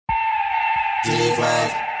G5.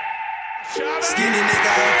 Skinny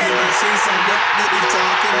nigga off your machine, some work that they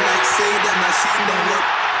talking like say that machine don't work.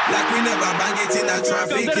 Like we never bang it in a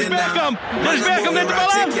traffic. Dennis Bergkamp, Dennis Bergkamp neemt de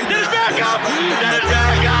bal aan. Dennis Bergkamp, Dennis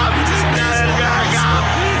Bergkamp, Dennis Bergkamp,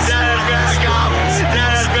 Dennis Bergkamp,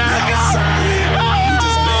 Dennis Bergkamp.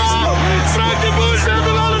 Frank de Boer speelt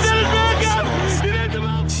de bal aan Dennis Bergkamp. Die neemt hem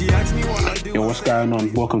aan. She asked me what I do. Yo, what's going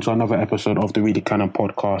on? Welcome to another episode of the Really Cannon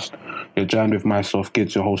podcast. You're joined with myself,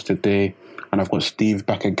 Gids, your host today, and I've got Steve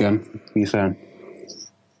back again. What are you saying?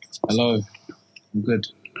 Hello, I'm good.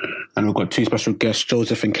 And we've got two special guests,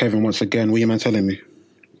 Joseph and Kevin, once again. What are you man telling me?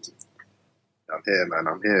 I'm here, man.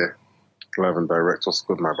 I'm here. Live and direct. What's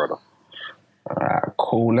good, my brother? Alright,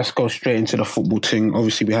 cool. Let's go straight into the football thing.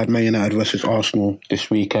 Obviously, we had Man United versus Arsenal this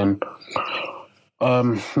weekend.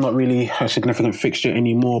 Not really a significant fixture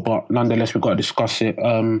anymore, but nonetheless, we've got to discuss it.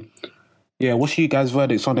 Yeah, what's you guys'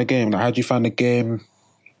 verdicts on the game? Like, how do you find the game?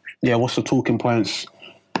 Yeah, what's the talking points?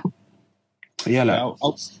 Yeah, like...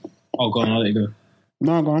 I'll go on, I'll let you go.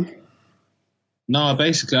 No, go on. No,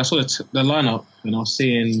 basically, I saw the lineup and I was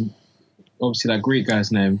seeing, obviously, that Greek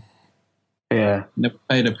guy's name. Yeah. Never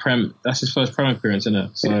played a Prem. That's his first Prem appearance, isn't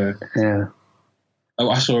it? So, yeah.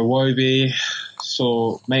 I saw Iwobi,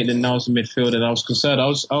 saw Maitland-Niles in midfield, and I was concerned. I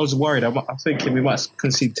was worried. I'm thinking we might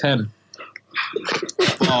concede 10.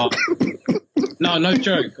 No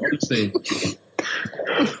joke, honestly.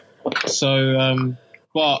 So,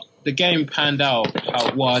 but the game panned out.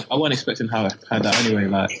 I wasn't expecting how it panned out anyway.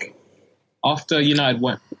 Like, after United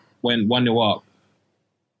went 1-0 up,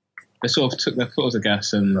 they sort of took their foot off the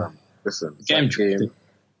gas and Listen,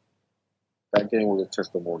 that game was a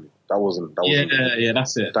testimony. That wasn't. Yeah,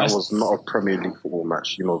 that's it. That was not a Premier League football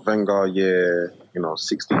match. You know, Wenger,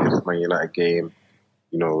 60th Man United game.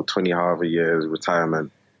 20 however years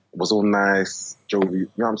retirement. It was all nice, Jovi. You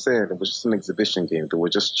know what I'm saying? It was just an exhibition game. They were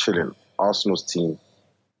just chilling. Arsenal's team.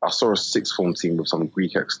 I saw a sixth form team with some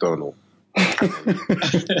Greek external. And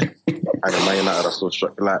Man United are so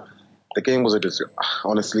struck. Like, the game was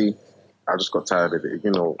honestly, I just got tired of it.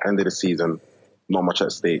 End of the season, not much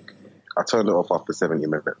at stake. I turned it off after 70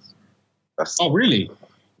 minutes. Oh, really?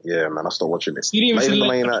 Yeah, man, I stopped watching it. You didn't even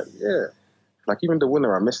Man United, yeah. Like, even the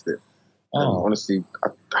winner, I missed it. Oh. Honestly,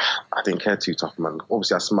 I didn't care too tough, man.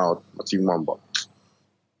 Obviously, I smiled. My team won, but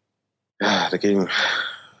the game,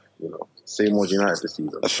 same old United this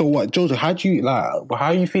season. So what, Joseph? How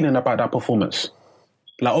are you feeling about that performance?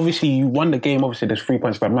 Like, obviously, you won the game. Obviously, there's 3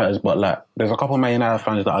 points that matters, but like, there's a couple of Man United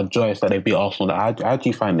fans that are joyous that they beat Arsenal. Like, how do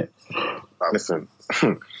you find it? Listen,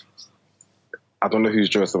 I don't know who's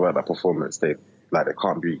joyous about that performance. They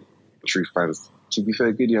can't be true fans. To be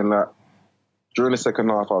fair, Gideon, during the second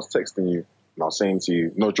half, I was texting you and I was saying to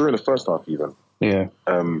you, no, during the first half even. Yeah.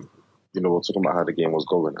 We were talking about how the game was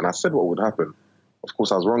going, and I said what would happen. Of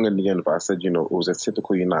course, I was wrong in the end, but I said, it was a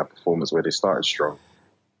typical United performance where they started strong,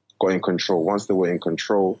 got in control. Once they were in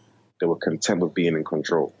control, they were content with being in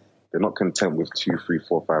control. They're not content with 2, 3,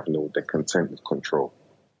 4, 5-0. They're content with control.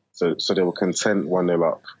 So they were content 1-0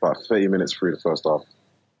 up. About 30 minutes through the first half,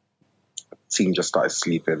 the team just started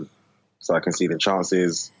sleeping. So I can see the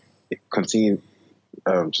chances. It continued,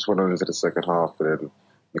 just went on into the second half, and then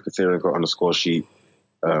Mkhitaryan got on the score sheet.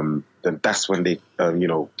 Then that's when they,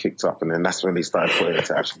 kicked up, and then that's when they started putting it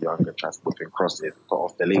to Ashley Young and trying to whip in crosses, got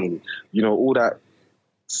off Delaney. All that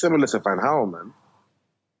similar to Van Gaal, man.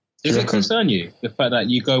 Does it concern you, the fact that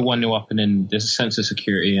you go 1-0 up and then there's a sense of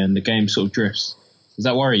security and the game sort of drifts? Does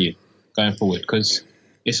that worry you going forward? Because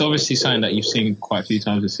it's obviously something that you've seen quite a few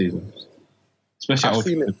times this season. Especially I've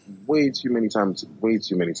seen it way too many times.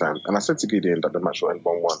 And I said to Gideon that the match will end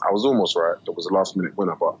 1-1. I was almost right. There was a last-minute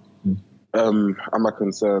winner, but am I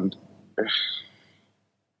concerned?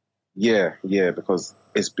 Yeah, because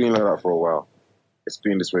it's been like that for a while. It's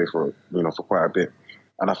been this way for quite a bit.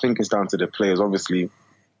 And I think it's down to the players. Obviously,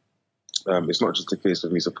 it's not just a case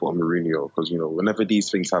of me supporting Mourinho, because, whenever these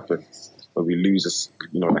things happen, when we lose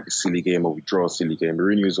like a silly game or we draw a silly game,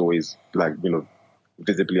 Mourinho is always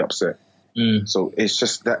visibly upset. So it's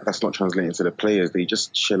just that's not translating to the players. They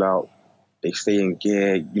just chill out. They stay in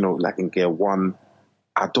gear, like in gear 1.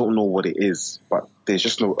 I don't know what it is, but there's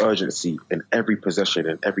just no urgency in every possession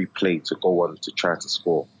and every play to go on to try to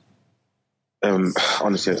score.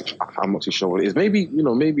 Honestly, I'm not too sure what it is. Maybe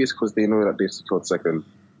it's because they know that they've secured second.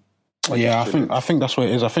 Yeah, I think that's what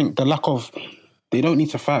it is. I think the lack of, they don't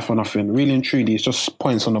need to fight for nothing. Really and truly, it's just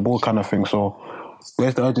points on the ball kind of thing. So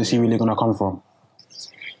where's the urgency really going to come from?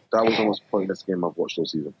 That was the most pointless game I've watched all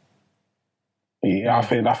season. Yeah, I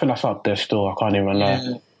think that's up there still. I can't even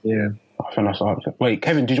lie. Yeah. I think that's up there. Wait,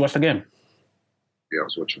 Kevin, did you watch the game? Yeah, I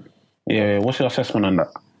was watching it. Yeah, what's your assessment on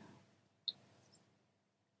that?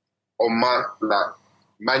 on my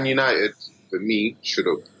Man United for me should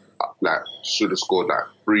have scored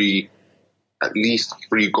at least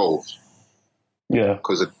 3 goals. Yeah.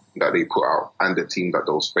 Because that they put out and the team that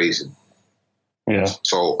they was facing. Yeah.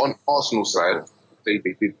 So on Arsenal side, they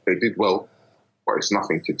did well, but it's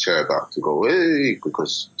nothing to cheer about to go, hey,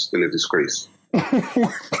 because it's still a disgrace.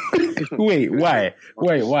 Wait, why?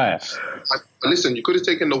 Listen, you could have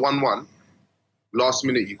taken the 1-1. Last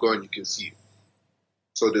minute, you go and you can see it.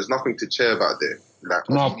 So there's nothing to cheer about there.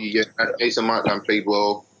 Mason Mount played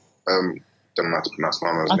well. Don't have to pronounce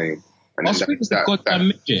my man's name. And I speak the goddamn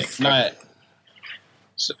midget.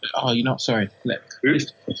 Sorry.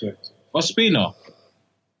 Ospina.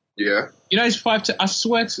 Yeah. He's 5'2".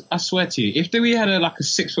 I swear to you, if we had a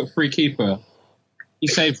 6'3" keeper, he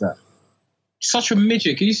saved that. Such a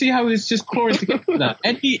midget. Can you see how he's just clawing to get to that?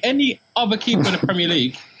 Any other keeper in the Premier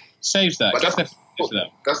League saves that.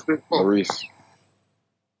 That's the Maurice.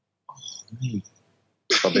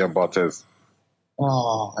 Fabian Barthez.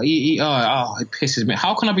 He pisses me.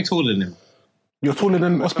 How can I be taller than him? You're taller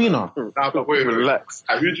than Ospina? Wait, relax.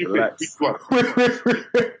 Who do you think?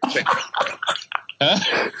 Check.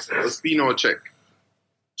 Ospina or Check?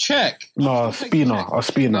 Check. No,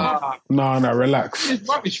 Ospina. No, relax. It's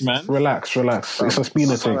rubbish, man. Relax. It's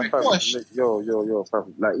Ospina thing. Yo,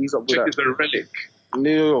 fam. He's up with Check that. is a relic.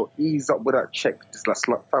 No, he's up with that Check.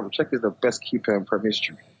 Fam, Check is the best keeper in Premier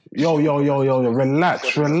history. Yo,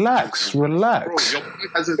 relax. Bro, your boy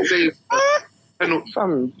hasn't saved penalty.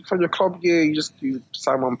 Fam, from your club year, you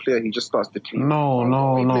sign one player, he just starts declining.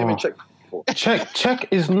 No. Check. Check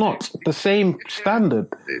is not the same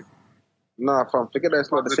standard. Nah, fam, forget that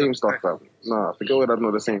it's not the same stuff, fam. Nah, forget that's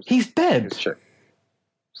not the same stuff. He's dead. It's Check.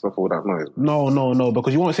 Stop all that noise. No,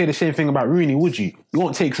 because you won't say the same thing about Rooney, would you? You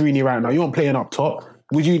won't take Rooney right now. You won't play him up top.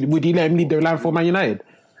 Would you let him lead the line for Man United?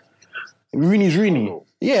 Rooney's Rooney. No.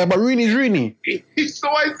 Yeah, but Rooney's Rooney. He's so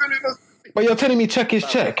isolated. But you're telling me Check is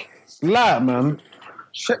Check. Lie, man.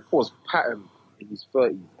 Check was patterned in his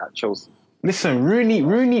 30s at Chelsea. Listen,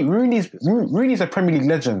 Rooney's a Premier League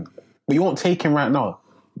legend, but you won't take him right now.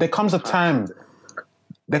 There comes a time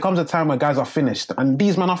where guys are finished, and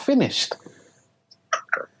these men are finished.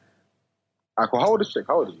 How old is Check?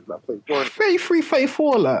 How old is he? 33,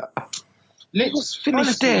 34, Let's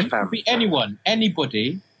finish there, fam. Be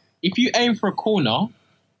anybody. If you aim for a corner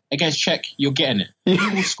against Czech, you're getting it.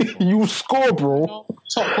 You will score. You will score, bro.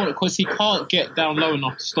 Top corner, because he can't get down low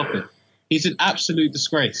enough to stop it. He's an absolute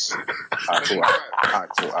disgrace. Cool.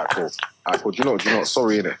 Do you know?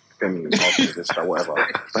 Sorry, innit? This, that, whatever.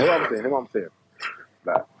 But him I'm saying.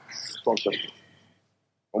 Strong question.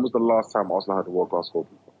 When was the last time Arsenal had a world-class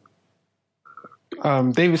goalkeeper?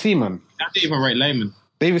 David Seaman. I didn't even rate Lehmann.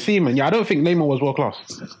 David Seaman. Yeah, I don't think Lehmann was world-class.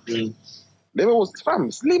 Lehmann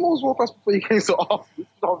was world-class before he came to Arsenal.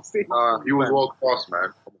 I'm saying. He was world-class,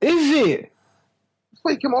 man. Is it?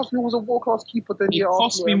 Before he came to Arsenal, he was a world-class keeper. Then It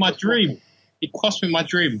cost me my dream. It cost me my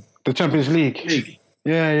dream. The Champions League.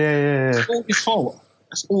 Yeah. It's all his fault.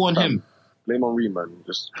 That's all on him. Blame Henry, man.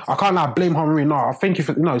 I can't blame Henry. No, I think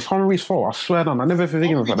it's Henry's fault. I swear down. I never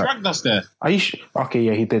think of it like that. He dragged us there. Are you okay,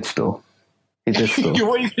 yeah, he did still. What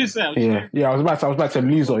are you going to say? Yeah. I was about to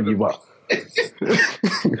lose on you, but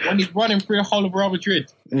when he's running through the whole of Real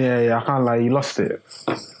Madrid. Yeah, I can't lie. He lost it.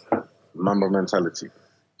 Mamba mentality.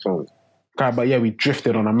 So. Okay, but yeah, we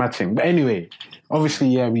drifted on a mad thing. But anyway, obviously,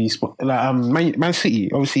 yeah, Man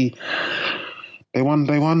City. Obviously, they won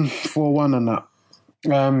 4-1 and that.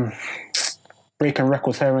 Breaking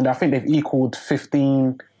records here and there. I think they've equaled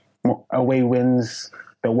 15 away wins.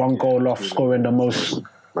 They're one goal off scoring the most.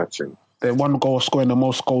 Matching. They're one goal scoring the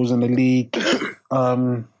most goals in the league.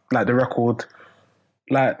 The record.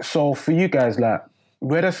 So for you guys,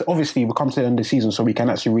 where does obviously we come to the end of the season, so we can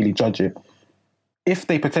actually really judge it. If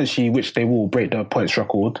they potentially, which they will, break the points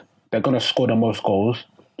record, they're going to score the most goals.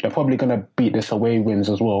 They're probably going to beat this away wins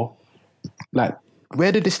as well.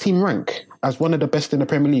 Where did this team rank as one of the best in the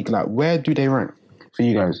Premier League? Where do they rank for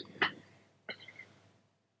you guys?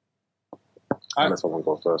 Let someone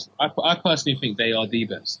go first. I personally think they are the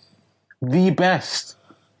best. The best?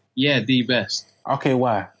 Yeah, the best. Okay,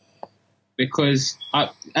 why? Because,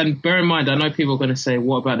 and bear in mind, I know people are going to say,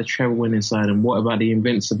 what about the treble winning side and what about the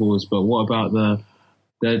Invincibles, but what about the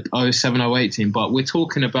 07-08 team? But we're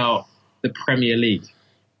talking about the Premier League.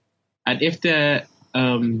 And if they're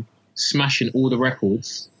smashing all the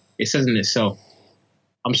records, it says in itself.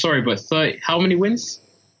 I'm sorry, but 30, how many wins?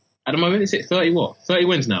 At the moment, is it 30 what? 30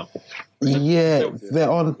 wins now? Yeah, they're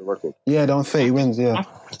on 30 wins, yeah.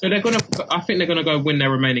 So I think they're gonna go win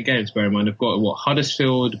their remaining games, bear in mind. They've got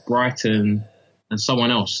Huddersfield, Brighton, and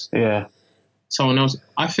someone else. Yeah. Someone else.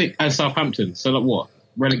 I think, and Southampton. So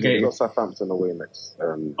relegated. They've got Southampton away next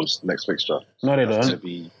fixture. No, they That's going to don't.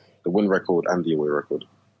 be the win record and the away record.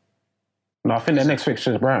 No, I think their next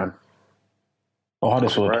fixture is Brighton or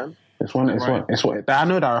Huddersfield. Brighton? It's one. I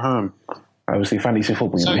know they're at home. Obviously, fantasy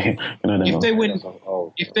football. So, if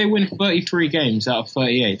if they win 33 games out of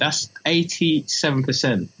 38, that's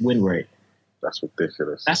 87% win rate. That's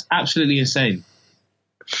ridiculous. That's absolutely insane.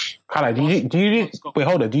 Carla, do you wait?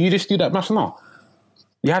 Hold on. Do you just do that maths now?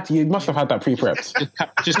 You must have had that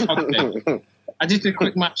pre-prepped. Just calculate. I just did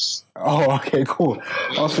quick maths. Oh, okay, cool.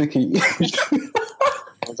 I was thinking. I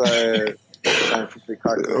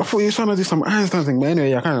thought you were trying to do some Einstein thing, but anyway,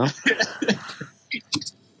 yeah, kind of.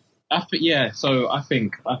 So I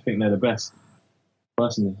think they're the best.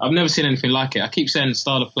 Personally, I've never seen anything like it. I keep saying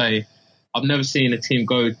style of play. I've never seen a team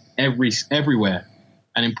go everywhere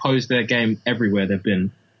and impose their game everywhere they've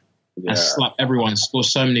been, and slap everyone, score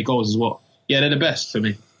so many goals as well. Yeah, they're the best for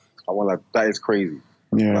me. That is crazy.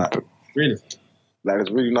 Yeah, really. There's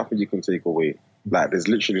really nothing you can take away. There's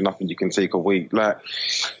literally nothing you can take away.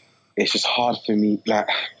 It's just hard for me. You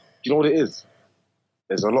know what it is?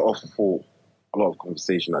 There's a lot of thought, a lot of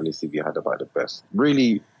conversation that needs to be had about the best.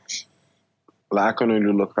 Really, I can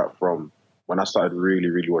only look at from when I started really,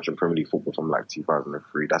 really watching Premier League football from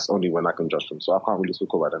 2003. That's only when I can judge them. So I can't really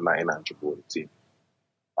talk about the 99 triple team.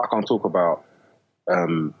 I can't talk about.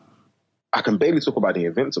 I can barely talk about the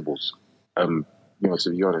Invincibles. To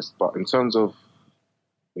be honest. But in terms of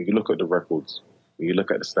when you look at the records, when you look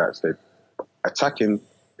at the stats, they're attacking.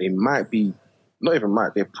 They might be, not even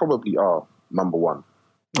might, they probably are number one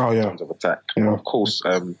in terms of attack. Yeah. Of course,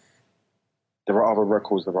 there are other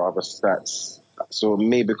records, there are other stats, so it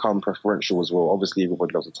may become preferential as well. Obviously,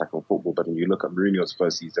 everybody loves attacking football, but when you look at Mourinho's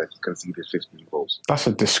first season, he conceded 15 goals. That's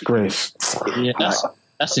a disgrace. Yeah,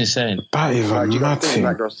 that's insane. That is a mad thing.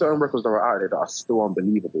 There are certain records that are out there that are still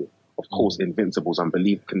unbelievable. Of course, Invincibles,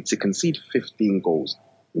 unbelievable. To concede 15 goals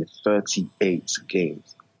in 38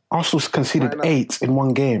 games. Arsenal's conceded 8 in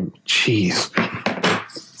one game. Jeez.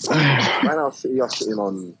 Right now, City are sitting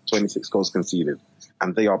on 26 goals conceded,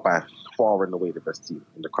 and they are by far and away the best team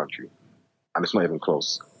in the country. And it's not even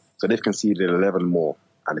close. So they've conceded 11 more,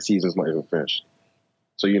 and the season's not even finished.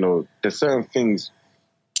 So, there's certain things,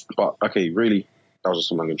 but okay, really, that was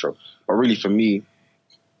just a long intro. But really, for me,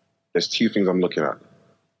 there's two things I'm looking at.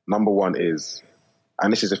 Number one is,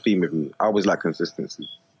 and this is a theme with me, I always like consistency.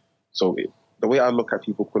 So the way I look at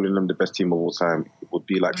people calling them the best team of all time, it would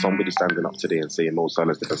be like somebody standing up today and saying Mo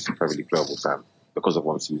Salah is the best Premier League player of all time because of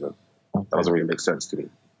one season. That doesn't really make sense to me.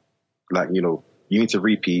 You need to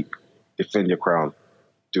repeat, defend your crown,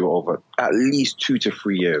 do it over at least 2 to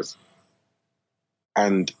 3 years.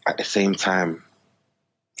 And at the same time...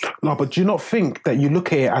 No, but do you not think that you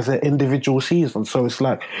look at it as an individual season? So it's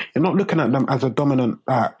like, you're not looking at them as a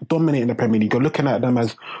dominating the Premier League. You're looking at them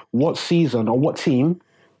as what season or what team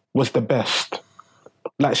was the best.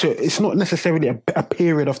 So it's not necessarily a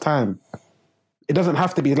period of time. It doesn't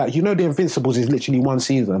have to be the Invincibles is literally one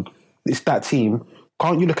season. It's that team.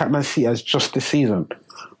 Can't you look at Man City as just this season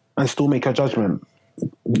and still make a judgment?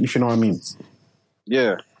 If you know what I mean.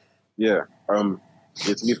 Yeah. To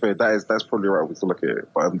be fair, that's probably right way to look at it.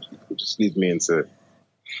 But it just leads me into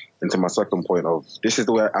my second point of this is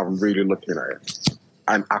the way I'm really looking at it,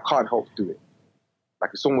 and I can't help do it.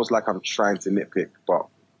 It's almost like I'm trying to nitpick, but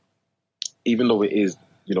even though it is,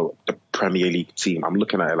 the Premier League team, I'm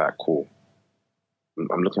looking at it cool.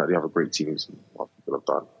 I'm looking at the other great teams and what people have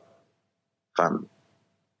done. Fam,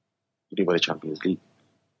 you didn't win the Champions League.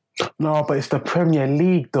 No, but it's the Premier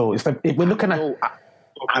League, though. We're looking at.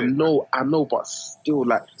 I know, but still,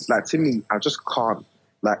 to me, I just can't,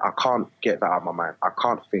 I can't get that out of my mind. I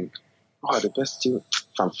can't think, the best team,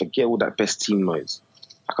 forget all that best team noise.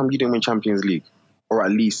 How come you didn't win Champions League? Or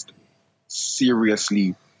at least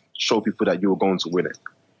seriously show people that you were going to win it.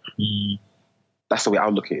 Mm. That's the way I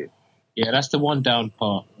look at it. Yeah, that's the one down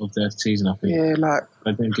part of the season, I think. Yeah,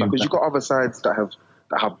 because you've got other sides that have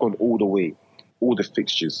gone all the way, all the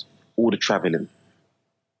fixtures, all the travelling,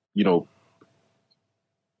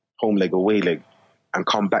 home leg, away leg, and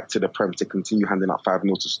come back to the Prem to continue handing out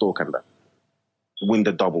 5-0 to Stoke and that. Win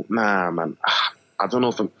the double. Nah, man. I don't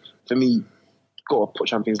know. For me, got to put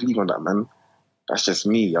Champions League on that, man. That's just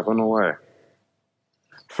me. I don't know why.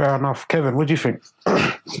 Fair enough. Kevin, what do you think?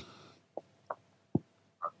 I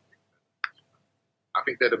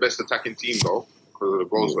think they're the best attacking team, though, because of the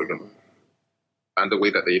goals they're getting and the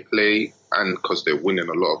way that they play, and because they're winning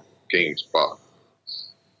a lot of games. But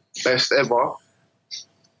best ever,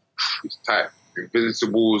 it's tight.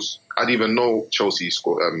 Invincibles. I didn't even know Chelsea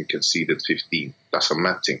conceded 15. That's a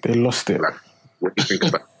mad thing. They lost it. What do you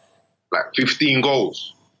think about 15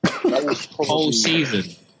 goals? That was probably, whole season.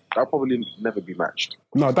 That'll probably never be matched.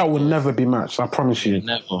 No, that will never be matched. I promise you.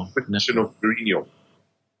 Never. Position of Mourinho.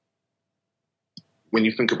 When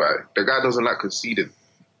you think about it, the guy doesn't like conceding.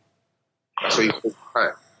 That's why he's so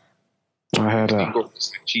high. I heard He that. got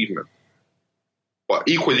this achievement. But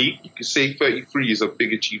equally, you could say 33 is a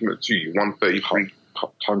big achievement too. You won 33.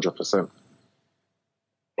 100%.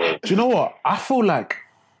 Do you know what? I feel like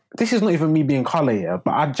this is not even me being colour here,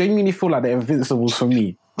 but I genuinely feel like the Invincibles for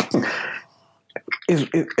me.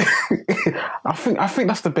 I think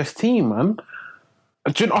that's the best team, man.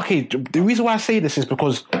 Okay, the reason why I say this is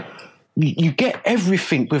because you get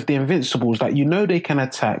everything with the Invincibles. Like, you know, they can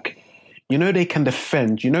attack, you know, they can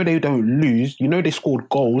defend, you know, they don't lose, you know, they scored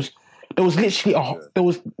goals. There was literally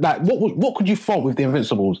what could you fault with the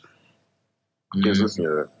Invincibles? Because listen,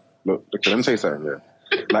 yeah. Look, let me tell you something, yeah.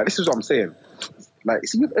 Like, this is what I'm saying. Like,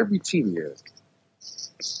 see, with every team, yeah,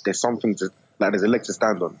 there's something to, like, there's a leg to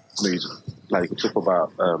stand on. Like, you can talk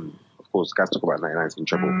about, of course, guys talk about 99's in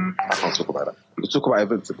trouble. I can't talk about that. You can talk about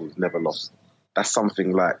Invincibles, never lost. That's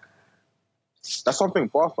something Bath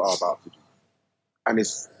are about to do. And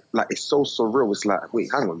it's so surreal. It's like, wait,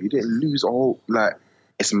 hang on, you didn't lose all, like,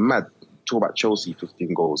 it's mad. Talk about Chelsea,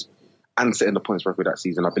 15 goals, and setting the points record that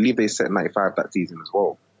season. I believe they set 95 that season as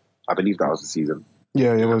well. I believe that was the season.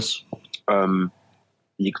 Yeah, it was.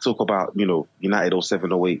 You could talk about, you know, United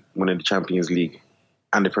 07-08 winning the Champions League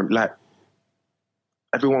and the Premier. Like,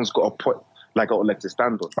 everyone's got a leg to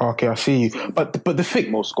stand on. Okay, I see you. But the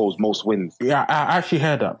thing, Most goals, most wins. yeah, I actually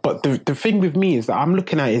heard that. But the thing with me is that I'm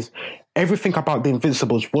looking at is everything about the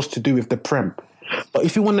Invincibles was to do with the Prem. But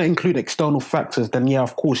if you want to include external factors, then yeah,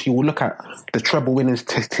 of course, you will look at the treble winners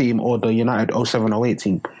team or the United 07-08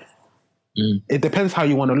 team. It depends how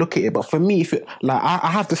you want to look at it. But for me, I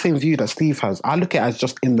have the same view that Steve has. I look at it as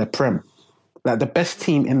just in the Prem. Like, the best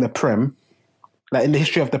team in the Prem, like in the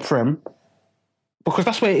history of the Prem, because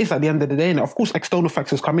that's where it is at the end of the day. And of course, external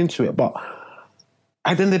factors come into it. But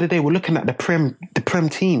at the end of the day, we're looking at the Prem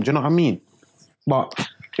team. Do you know what I mean? But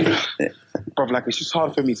Bro, like, it's just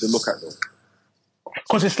hard for me to look at them.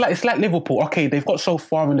 because it's like Liverpool. Okay, they've got so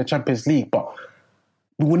far in the Champions League, but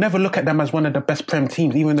we will never look at them as one of the best Prem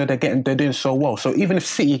teams, even though they're doing so well. So even if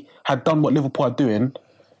City had done what Liverpool are doing,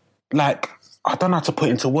 like, I don't know how to put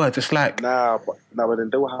it into words. It's like, but then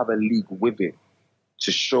they will have a league with it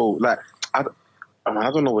to show. Like, I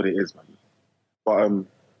don't know what it is, man. But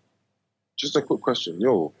just a quick question,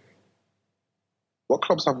 what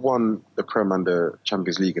clubs have won the Prem and the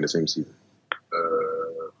Champions League in the same season?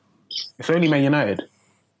 it's only Man United.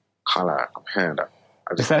 I'm hearing that.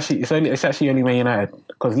 It's actually only Man United,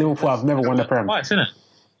 because Liverpool have never won the Prem. Twice, isn't it?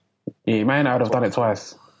 Yeah, Man United have done it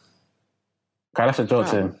twice. Okay, that's a joke,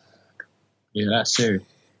 Tim. Yeah, that's serious.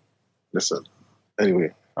 Listen,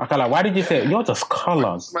 anyway. Okay, like, why did you say it? You're just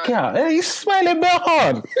colours? Yeah, hey, you smiling bare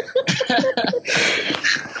hard.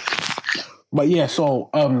 But yeah, so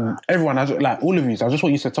everyone, like, all of you, I just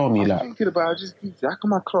want you to tell me, like, thinking about it, how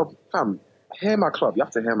come my club, fam? Hear my club. You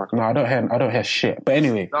have to hear my club. No, I don't hear shit. But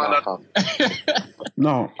anyway,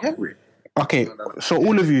 no. Henry. Okay, so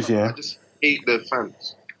all of you, yeah. I just hate the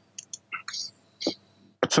fans.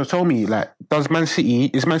 So tell me, like, is Man City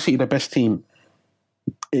the best team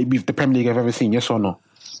with the Premier League I've ever seen? Yes or no?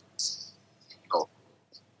 No.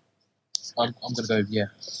 I'm gonna go yeah.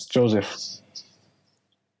 Joseph.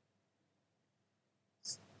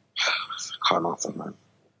 Can't answer, man.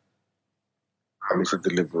 I need to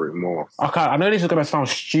deliver it more. Okay, I know this is going to sound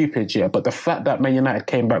stupid, yeah, but the fact that Man United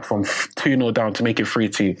came back from 2-0 down to make it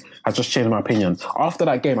 3-2 has just changed my opinion. After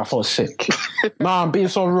that game, I felt sick. No, I'm being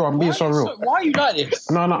so real. Why are you like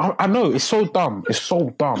this? No, I know. It's so dumb.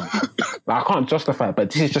 Like, I can't justify it,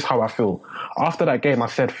 but this is just how I feel. After that game, I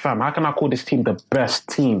said, fam, how can I call this team the best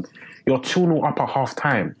team? You're 2-0 up at half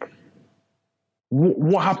time.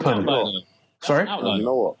 What happened? Sorry?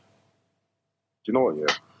 You know what, yeah?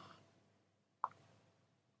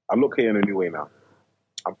 I look here in a new way now.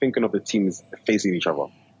 I'm thinking of the teams facing each other.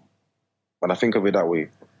 When I think of it that way,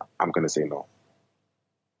 I'm going to say no.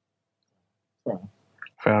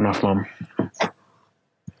 Fair enough, Mum.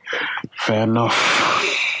 Fair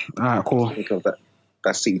enough. All right, cool. I think of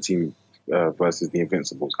that City team versus the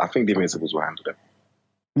Invincibles. I think the Invincibles will handle them.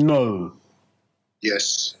 No.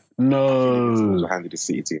 Yes. No. The Invincibles will handle the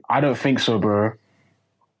City team. I don't think so, bro.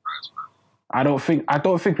 I don't think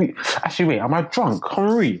we. Actually, wait. Am I drunk?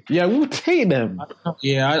 Henri? Yeah, we'll take them.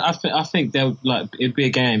 Yeah, I think they'll, like, it'd be a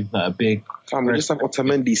game, like a big. We just have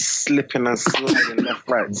Otamendi slipping and sliding left,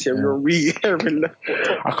 right. Thierry Henry left.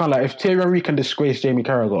 I can't, like, if Thierry Henry can disgrace Jamie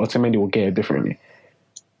Carragher, Otamendi will get it differently.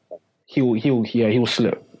 He'll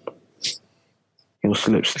slip. He'll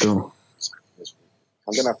slip still.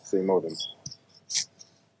 I'm going to have to say no then.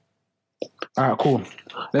 All right, cool.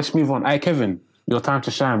 Let's move on. Hey, Kevin, your time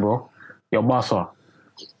to shine, bro. Your Barca.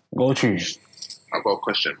 Go to. I've got a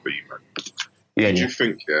question for you, man. Yeah, Do you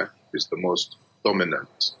think, is the most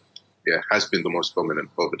dominant, has been the most dominant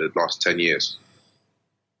over the last 10 years?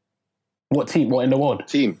 What team? What in the world?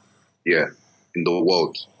 Team. Yeah, in the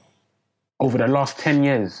world. Over the last 10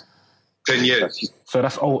 years? 10 years. So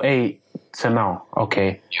that's 08 to now.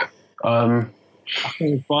 Okay. Yeah. I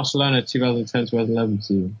think Barcelona 2010-2011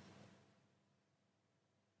 season.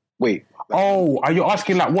 Wait. Oh, are you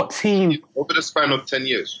asking like what team? Over the span of 10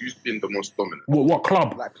 years, who's been the most dominant? What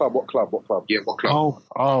club? Like club, what club? Yeah, what club?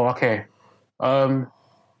 Oh, okay.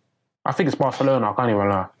 I think it's Barcelona. I can't even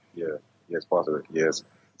lie. Yeah, it's Barcelona. Yes.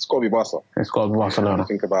 It's got to be Barca. It's got to be Barcelona.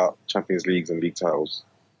 Think about Champions Leagues and league titles.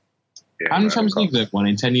 Yeah, How many Champions Leagues they've won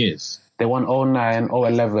in 10 years? They won 09,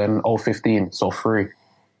 011, 015, so 3.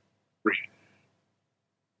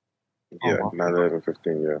 Yeah, 9, 11,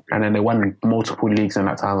 15, yeah. And then they won multiple leagues in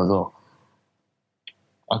that time as well.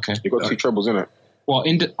 Okay. You got 2 trebles, innit? Well,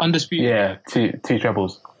 undisputed. Yeah, two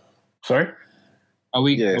trebles. Sorry? Are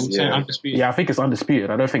we saying undisputed? Yeah, I think it's undisputed.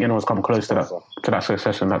 I don't think anyone's come close to that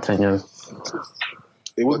succession, that 10 years.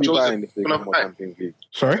 They would be buying if they got more Champions League.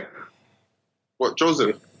 Sorry? What,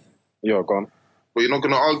 Joseph? You're gone. But you're not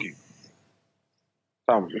going to argue?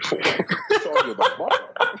 Sam, what's argue about Barca?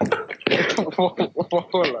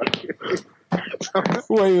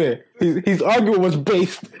 Wait. His argument was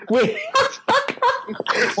based. Wait.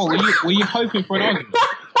 What, were you hoping for an argument?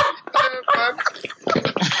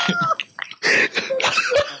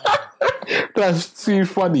 That's too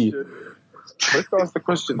funny. Let's ask the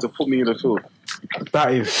question to put me in the field.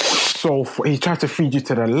 That is so he tried to feed you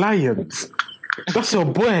to the lions. That's your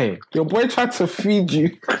boy. Your boy tried to feed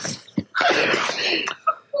you.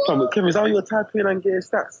 Kevin, is that how you're typing and getting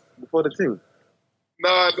stats before the team? No.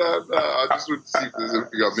 I just want to see if there's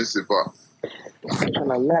anything I'm missing, but... I'm trying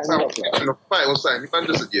to lighten up. In a fight or something, you man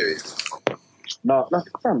doesn't get it. No,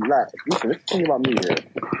 Sam, like, listen, let's think about me here.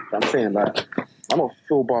 I'm saying, like, I don't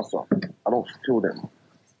feel Barca. I don't feel them.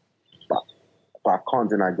 But I can't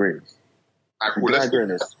deny greatness. Deny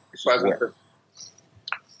greatness.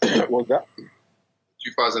 2010. What was that?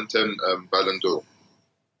 2010 Ballon d'Or.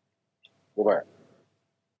 What about it?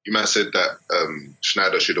 You man said that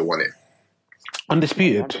Schneider should have won it.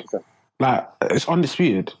 Undisputed. 100%. Like, it's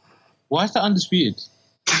undisputed. Why is that undisputed?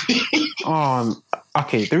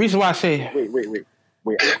 Okay, the reason why I say...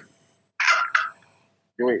 Wait.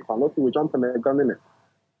 If I'm lucky, we're jumping the gun, innit?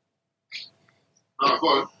 No, go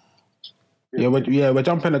on. We're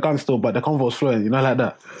jumping the gun still, but the convo's flowing, you know, like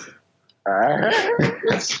that.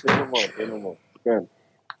 No more. Go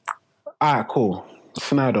Alright, cool.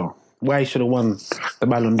 Schneider, why he should have won the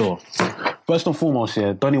Ballon d'Or. First and foremost,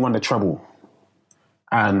 Donny won the treble.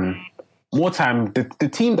 And more time, the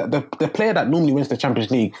team that the player that normally wins the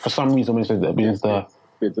Champions League for some reason wins the.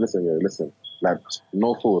 Listen. Like,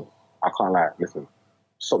 no fraud. I can't lie. Listen,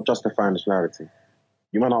 stop justifying the Schneider.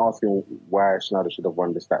 You might not asking why Schneider should have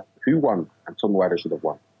won this, that. Who won? And tell me why they should have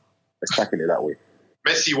won. Let's tackle it that way.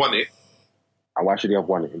 Messi won it. And why should he have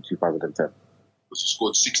won it in 2010? Because he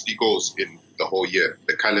scored 60 goals in the whole year,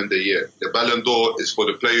 the calendar year. The Ballon d'Or is for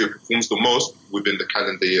the player who performs the most within the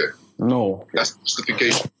calendar year. No. That's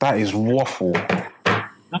justification. That is waffle.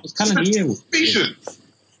 That was calendar year. Justification.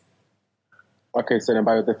 Okay, so then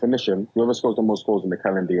by your definition, whoever scores the most goals in the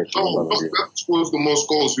calendar year should win. Whoever scores the most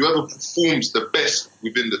goals, whoever performs the best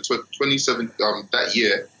within the 27 that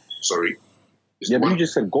year, Yeah, but you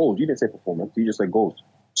just said goals. You didn't say performance. You just said goals.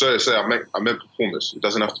 Sorry, I meant performance. It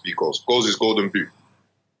doesn't have to be goals. Goals is golden boot.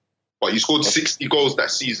 But you scored 60 goals that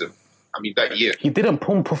season. I mean, that year. He didn't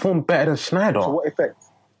perform better than Schneider. To what effect?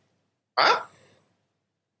 Huh?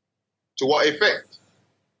 To what effect?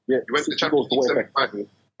 Yeah, you went to the 60 Champions goals, to what League effect? semi-final.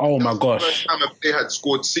 Oh my That was the gosh. first time a player had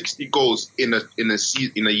scored 60 goals in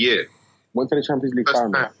a year. Went to the Champions League First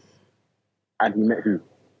final. time. And he met who?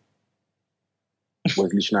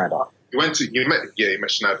 Wesley Schneider. He met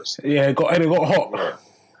Schneider. Yeah, it got hot.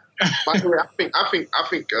 By the way, I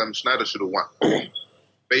think Schneider should have won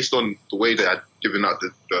based on the way they had given out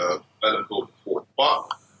the Ballon d'Or before. But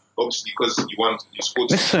obviously, because he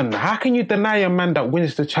scored. Listen, how can you deny a man that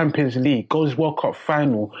wins the Champions League, goes World Cup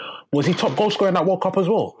final? Was he top goal scorer in that World Cup as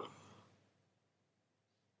well?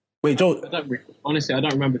 Wait, Joe. Honestly, I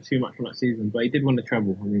don't remember too much from that season, but he did win the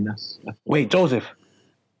treble. I mean, that's Wait, Joseph.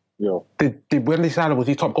 Yo. Did Wesley Schneider, was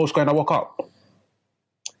he top goal scorer in that World Cup?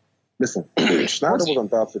 Listen, Schneider was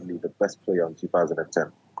undoubtedly the best player in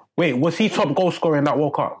 2010. Wait, was he top goal scorer in that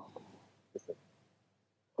World Cup?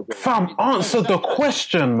 Fam, answer the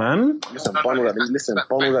question, man. Listen, bun all that. Listen,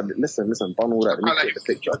 bun all that. Listen, bun all that. Let me take the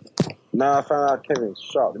picture. Nah, fam, Kevin,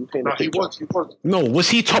 shut. Let me paint the picture. He was. No, was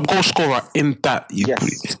he top goal scorer in that?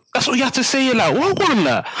 Yes. That's what you have to say. Like, what on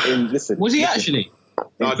that? Listen. Was he actually?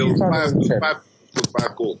 No, there was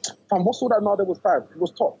five goals. Fam, what's all that? No, there was 5. He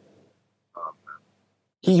was top.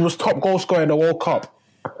 He was top goal scorer in the World Cup.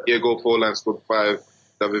 Diego Forlan scored 5.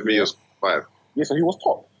 David Villa scored 5. Yeah, so he was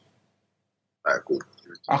top. Alright, cool.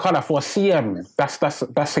 I can't afford CM.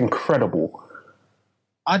 That's incredible.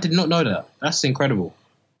 I did not know that. That's incredible.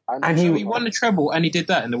 And So he won the treble and he did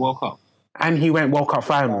that in the World Cup. And he went World Cup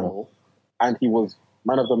final. And he was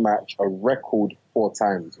man of the match a record 4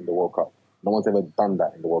 times in the World Cup. No one's ever done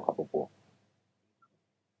that in the World Cup before.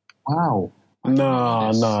 Wow.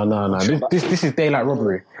 No. This is daylight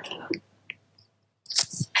robbery.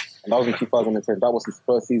 And that was in 2010. That was his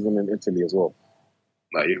first season in Italy as well.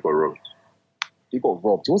 Nah, he got robbed. He got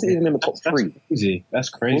robbed. He wasn't even in the top 3. Crazy. That's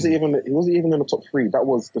crazy. He wasn't even in the top 3.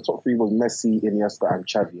 The top 3 was Messi, Iniesta, and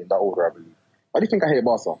Xavi in that order, I believe. Why do you think I hate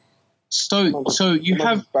Barca? So you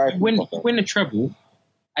win a treble,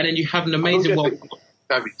 and then you have an amazing World Cup.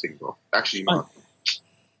 Xavi thing, bro. Actually, no.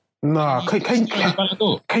 Nah, can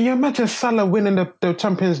you imagine Salah winning the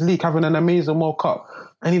Champions League, having an amazing World Cup,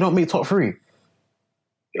 and he don't make top 3?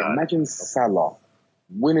 Imagine Salah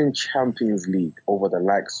winning Champions League over the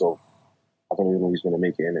likes of, I don't even know who's going to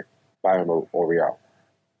make it in it, Bayern or Real.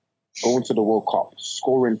 Going to the World Cup,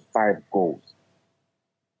 scoring 5 goals.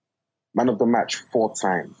 Man of the match 4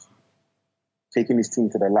 times. Taking his team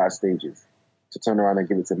to the latter stages. To turn around and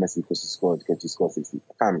give it to Messi because he scored 60.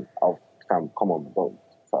 Fam, come on, don't.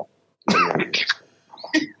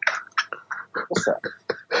 What's that?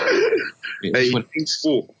 Hey, he came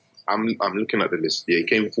 4th. I'm looking at the list. Yeah, he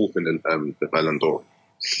came 4th in the Ballon d'Or.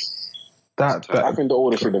 I think the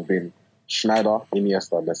order should have been Schneider,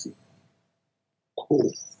 Iniesta, Messi.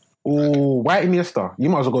 Cool. Ooh, why Iniesta? You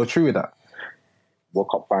might as well go through with that. World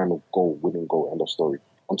Cup final goal, winning goal, end of story.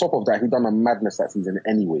 On top of that, he done a madness that season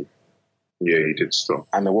anyway. Yeah, he did still.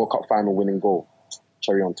 And the World Cup final winning goal.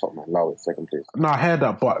 Cherry on top, man. Lau is second place. No, I heard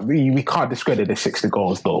that, but we can't discredit the 60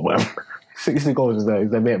 goals, though, man. 60 goals is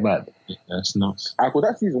a bit bad. Yeah, that's nuts. Well,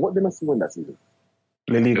 that season, what did Messi win that season?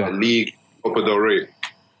 La Liga. League, Copa del Rey.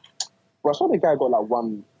 Bro, I saw the guy got like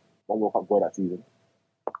one World Cup goal that season.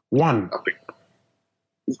 One. I think.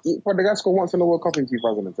 But the guy scored once in the World Cup in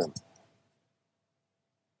 2010.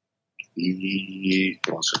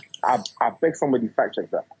 I beg somebody fact check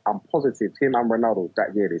that. I'm positive him and Ronaldo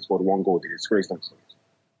that year they scored 1 goal. They disgraced themselves.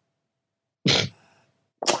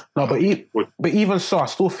 No, but even so, I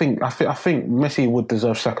still think I think Messi would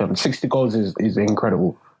deserve second. 60 goals is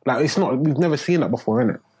incredible. Like it's not. We've never seen that before,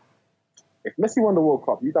 innit? If Messi won the World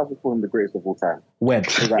Cup, you guys would call him the greatest of all time. When?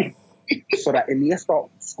 So that Iniesta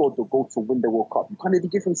scored the goal to win the World Cup. You can't even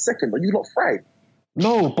give him second. Are you not fried?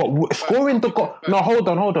 No, but scoring the goal... No, hold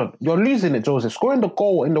on. You're losing it, Joseph. Scoring the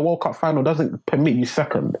goal in the World Cup final doesn't permit you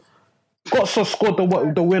second. Götze scored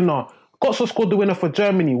the winner. Götze scored the winner for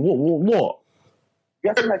Germany. What? You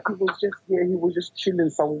acting like he was just chilling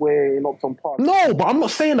somewhere in Upton Park. No, but I'm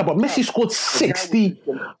not saying that. But Messi scored 60.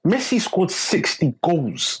 Messi scored 60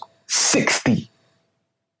 goals. 60.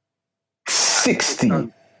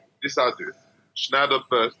 This I'll do. Schneider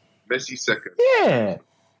first, Messi second. Yeah.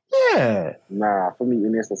 Nah, for me,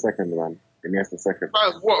 Iniesta second, man. Iniesta second.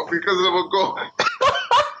 What? Because of a goal?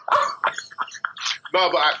 No,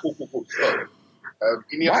 but cool.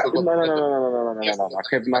 Iniesta got...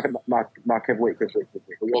 No. Kev, wait. The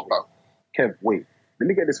World Cup. Kev, wait. Let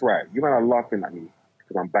me get this right. You man are laughing at me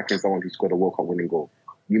because I'm backing someone who scored a World Cup winning goal.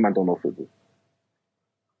 You man don't know football.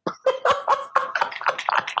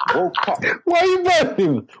 World Cup. Why are you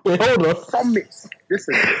laughing? Wait, hold on. Summits.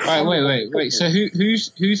 Listen. Right, wait. So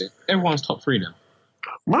who's everyone's top 3 now?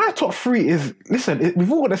 My top 3 is... Listen,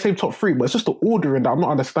 we've all got the same top 3, but it's just the ordering that I'm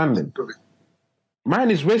not understanding.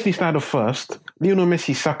 Mine is Wesley Sneijder first, Lionel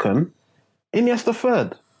Messi second, Iniesta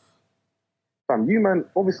third. Fam, you man,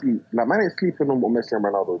 obviously, like, man ain't sleeping on what Messi and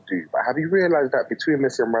Ronaldo do, but have you realised that between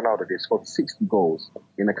Messi and Ronaldo, they scored 60 goals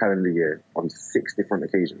in a calendar year on 6 different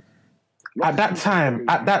occasions? At that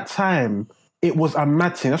time, it was a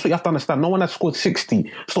mad thing. That's what you have to understand. No one has scored 60.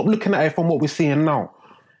 Stop looking at it from what we're seeing now.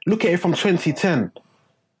 Look at it from 2010.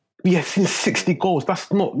 We have seen 60 goals.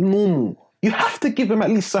 That's not normal. You have to give him at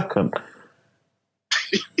least second.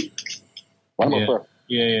 Why not first?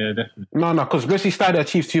 Yeah, definitely. No, because Wesley Sneijder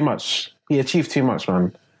achieved too much. He achieved too much,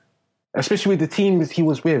 man. Especially with the team he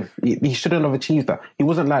was with. He shouldn't have achieved that. He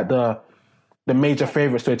wasn't like the major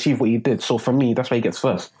favourites to achieve what he did. So for me, that's why he gets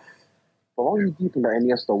first. But why are you deep in that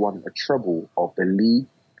Iniesta won a treble of the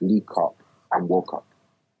League Cup, and World Cup?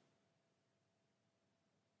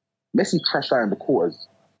 Messi crashed out in the quarters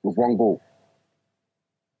with one goal.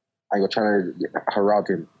 And you're trying to herald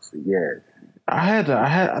him. So, yeah. I heard that. I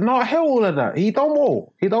heard all of that. He done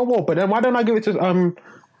well. But then why don't I give it to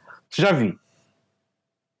Xavi?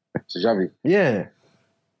 To Xavi? Yeah.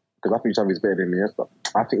 Because I think Xavi's better than Iniesta.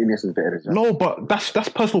 I think Iniesta's better than Xavi. No, but that's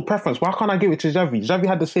personal preference. Why can't I give it to Xavi? Xavi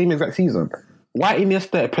had the same exact season. Why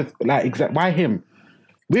Iniesta? Why him?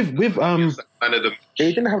 With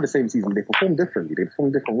They didn't have the same season. They performed differently. They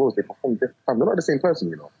performed different roles. They performed different. They're not the same person,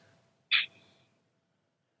 you know.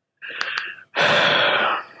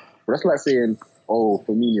 But that's like saying, "Oh,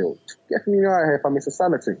 Firmino, get Firmino out of here if I miss a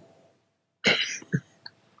Salah thing."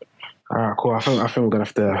 Alright, cool. I think we're gonna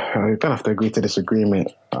have to agree to disagree,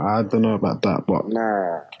 mate. I don't know about that, but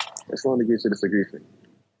nah, let's not agree to disagree thing.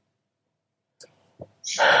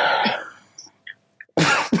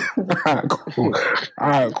 Alright,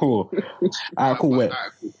 cool. Wait.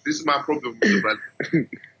 This is my problem with the Bradley.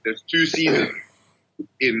 There's 2 seasons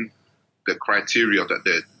in the criteria that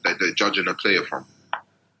they're judging a player from.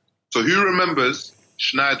 So who remembers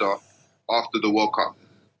Schneider after the World Cup?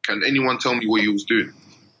 Can anyone tell me what he was doing?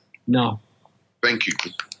 No. Thank you.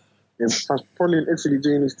 He was probably in Italy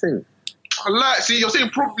doing his thing. See, you're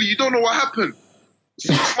saying probably, you don't know what happened.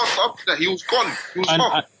 6 months after that, he was gone. He was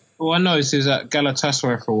gone. All I know is he was at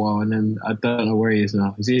Galatasaray for a while, and then I don't know where he is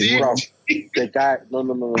now. Is he? The guy, no.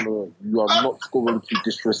 You are not going to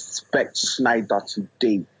disrespect Schneider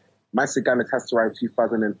today. Man said Galatasaray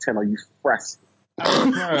 2010. Are you frass?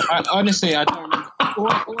 Honestly, I don't remember. All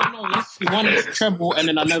I know is he won his treble, and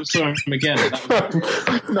then I never saw him again.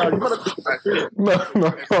 No, you gotta think about it.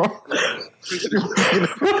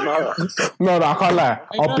 No, I can't lie.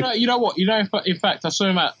 No, you know what? In fact, I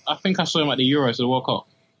think I saw him at the Euros, the World Cup.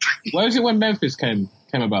 Where was it when Memphis came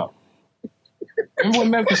about? Remember when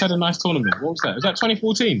Memphis had a nice tournament? What was that? Was that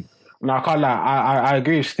 2014? No, I can't lie. I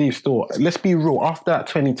agree with Steve still. Let's be real. After that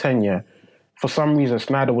 2010 year, for some reason,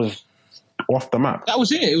 Snyder was off the map. That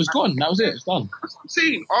was it. It was gone. That was it. It's done. I'm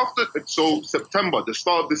saying September, the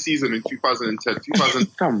start of the season in 2010,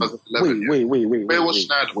 2011. Wait. Where was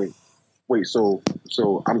Schneider? Wait. So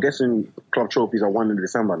I'm guessing club trophies are won in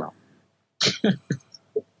December now.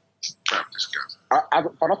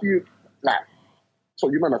 But after you, so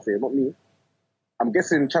you might not say it, not me. I'm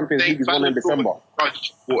guessing Champions League is won in December.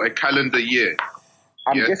 For a calendar year.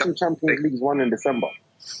 I'm guessing Champions League is won in December.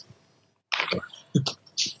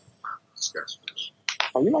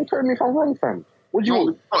 Oh, you not telling me if I'm wrong, fam. What do you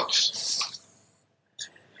want?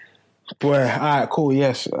 Boy, alright, cool,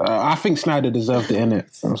 yes. I think Snyder deserved it,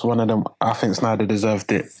 innit? It was one of them. I think Snyder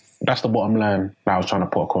deserved it. That's the bottom line I was trying to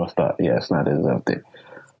put across that. Yeah, Snyder deserved it.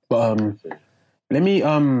 But let me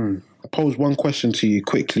pose one question to you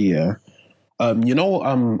quickly, yeah?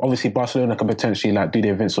 Obviously Barcelona can potentially do the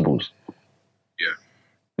Invincibles.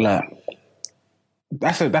 Yeah.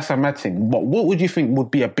 That's a mad thing. But what would you think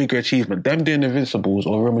would be a bigger achievement? Them doing the Invincibles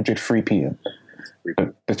or Real Madrid 3P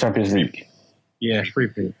the Champions League? Yeah,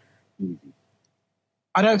 3P.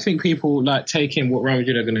 I don't think people take in what Real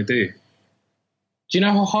Madrid are going to do. Do you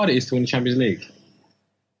know how hard it is to win the Champions League?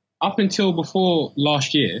 Up until before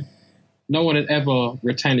last year, no one had ever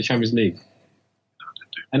retained the Champions League.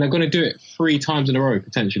 And they're going to do it 3 times in a row,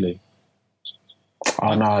 potentially.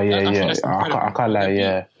 Oh, no, yeah. I can't lie,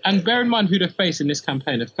 yeah. And bear in mind who they face in this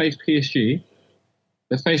campaign. They face PSG,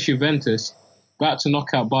 they face Juventus, about to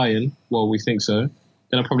knock out Bayern. Well, we think so. Then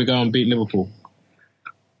they'll probably go and beat Liverpool.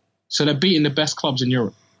 So they're beating the best clubs in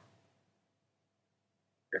Europe.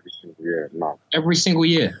 Every single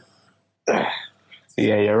year.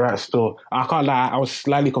 Yeah, you're right, still. I can't lie, I was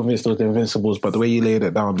slightly convinced it was the Invincibles, but the way you laid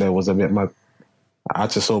it down there was a bit mad. I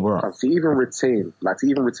had to sober up. To even retain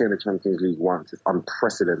the Champions League once is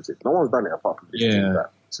unprecedented. No one's done it apart from this team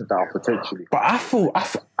that are potentially. But I feel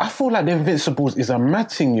like the Invincibles is a mad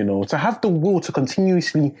thing, to have the will to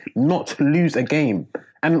continuously not lose a game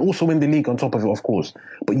and also win the league on top of it, of course.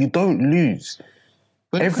 But you don't lose.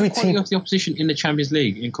 But every team of the opposition in the Champions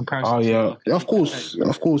League in comparison. Oh yeah, of course, yeah,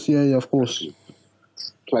 of course.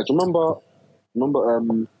 Like remember,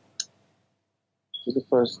 was the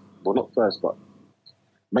first? Well, not first, but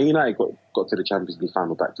Man United got to the Champions League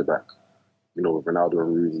final back to back. With Ronaldo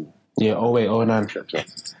and Rooney. Yeah, 08, 09.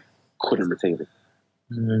 Couldn't retain it.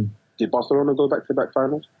 Mm. Did Barcelona go back to back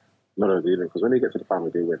finals? No, they didn't. Because when they get to the final,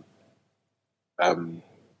 they win. I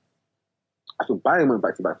think Bayern went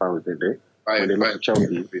back to back finals, didn't they? When they lost to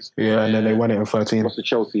Chelsea. Yeah, and then they won it in 13. Lost to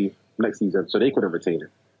Chelsea next season, so they couldn't retain it.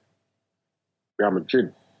 Real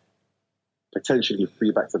Madrid, potentially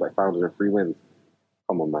 3 back-to-back finals and 3 wins.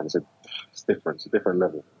 Come on, man, it's different. It's a different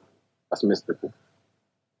level. That's mystical.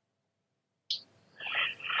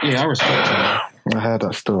 Yeah, I respect it. I heard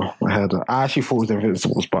that still. I actually thought it was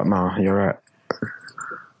Invincibles, but nah, you're right.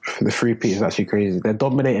 The 3P is actually crazy. They're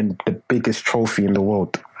dominating the biggest trophy in the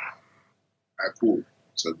world. Alright, cool.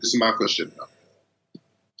 So this is my question now.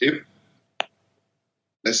 If,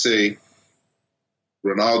 let's say,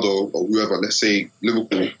 Ronaldo or whoever, let's say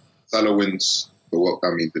Liverpool, Salah wins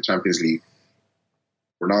the Champions League.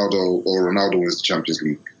 Ronaldo wins the Champions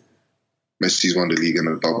League. Messi's won the league in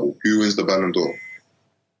a double. Who wins the Ballon d'Or?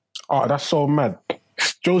 Oh, that's so mad.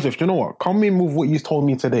 Joseph, do you know what? Come in with what you told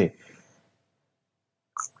me today.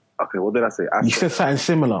 Okay, what did I say? You said something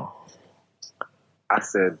similar. I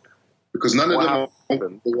said... Because none of them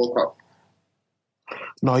won the World Cup.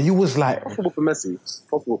 No, you was like... Possible for Messi.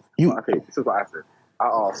 Possible. Okay, this is what I said. I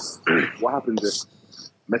asked, what happens if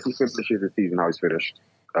Messi finishes the season how he's finished?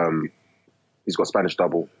 He's got Spanish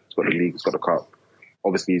double. He's got the league. He's got the cup.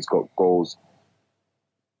 Obviously, he's got goals.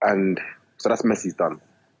 And so that's Messi's done.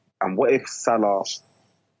 And what if Salah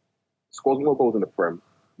scores more goals in the Prem,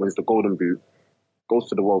 wins the Golden Boot, goes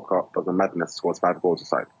to the World Cup, does a madness, scores 5 goals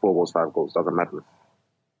aside, 4 goals, 5 goals, does a madness.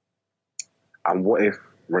 And what if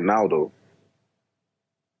Ronaldo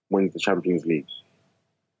wins the Champions League?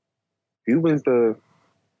 Who wins the...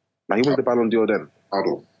 Now, he wins the Ballon d'Or then?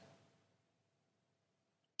 Ronaldo.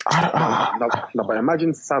 No, but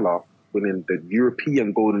imagine Salah winning the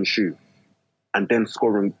European Golden Shoe and then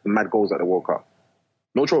scoring mad goals at the World Cup.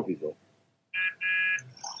 No trophies, though.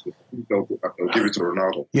 They'll give it to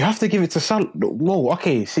Ronaldo. You have to give it to Salah. No,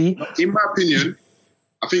 okay, see? In my opinion,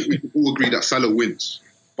 I think we can all agree that Salah wins.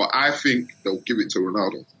 But I think they'll give it to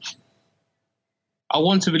Ronaldo. I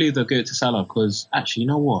want to believe they'll give it to Salah because, actually, you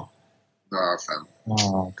know what? Nah, fam.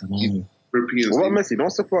 Oh, come on. What about Messi? Don't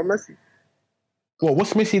support Messi. What?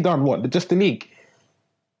 What's Messi done? What? Just the league?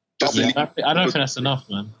 Just the league. I don't think that's enough,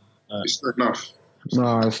 man. It's not enough.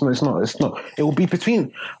 No, it's not. It will be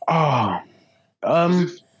between...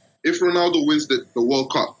 If Ronaldo wins the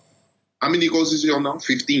World Cup, how many goals is he on now?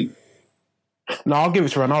 15. No, I'll give it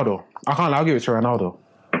to Ronaldo. I'll give it to Ronaldo.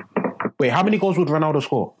 Wait, how many goals would Ronaldo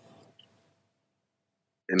score?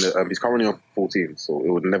 He's currently on 14, so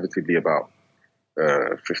it would inevitably be about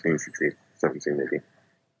 15, 16, 17 maybe.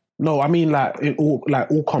 No, I mean like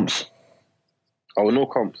all comps. Oh, no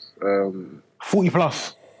comps. 40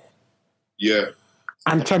 plus. Yeah.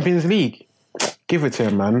 And Champions League. Give it to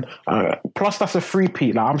him, man. Plus, that's a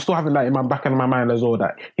 3P. Like, I'm still having that in my back of my mind as well,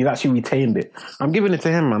 that he's actually retained it. I'm giving it to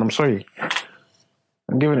him, man. I'm sorry.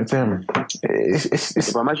 I'm giving it to him. But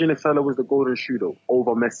imagine if Salah was the golden shoe, though,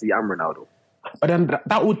 over Messi and Ronaldo. But then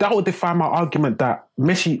that would define my argument that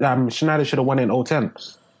Messi, Schneider should have won in 010.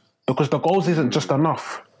 Because the goals isn't just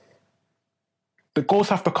enough. The goals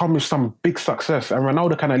have to come with some big success. And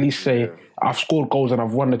Ronaldo can at least say, I've scored goals and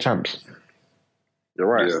I've won the champs. You're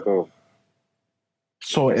right. Yeah.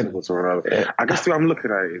 So I guess the way I'm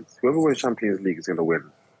looking at it is whoever wins Champions League is going to win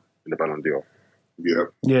in the Ballon d'Or. Yeah.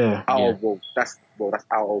 Yeah. That's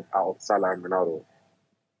out of Salah and Ronaldo.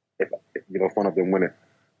 If one of them win it.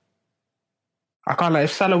 I can't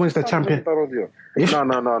if Salah wins the champion. No, wait,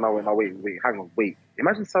 hang on, wait.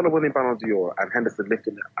 Imagine Salah winning Ballon d'Or and Henderson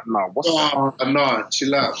lifting it. No,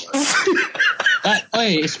 chill out, man.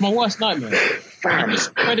 It's my worst nightmare. Fam. It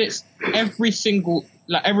credits every single,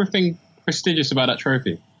 everything prestigious about that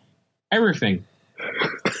trophy. Everything.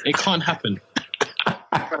 It can't happen.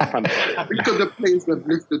 Look at the players that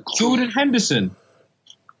lifted. Jordan Henderson.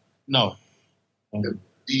 No.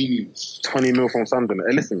 20 mil from Sunderland.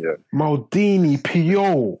 Hey, listen, yeah. Maldini,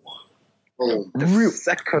 Pio. The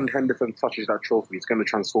second Henderson touches that trophy, it's going to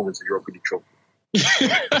transform into Europa League trophy.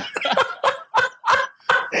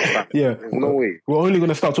 Yeah. There's no way. We're only going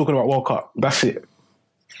to start talking about World Cup. That's it.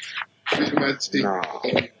 Nah.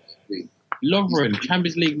 Lovren,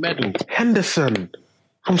 Champions League medal. Henderson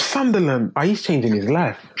from Sunderland. He's changing his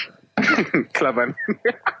life. Clever.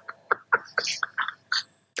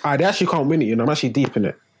 They actually can't win it, I'm actually deep in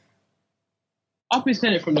it. I've been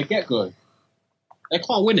saying it from the get-go. They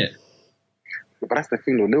can't win it. But that's the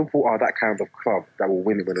thing, though. Liverpool are that kind of club that will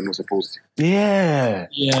win it when they're not supposed to. Yeah.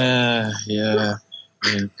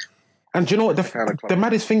 And do you know what? The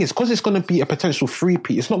maddest thing is, because it's going to be a potential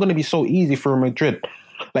three-peat, it's not going to be so easy for Madrid.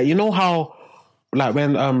 Like, you know how,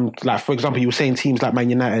 when, for example, you were saying teams like Man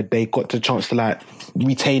United, they got the chance to,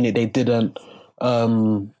 retain it. They didn't.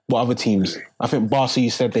 What other teams? I think Barca, you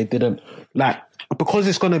said they didn't. Because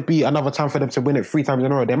it's going to be another time for them to win it 3 times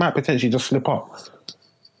in a row, they might potentially just slip up.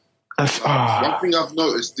 One thing I've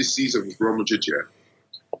noticed this season with Real Madrid,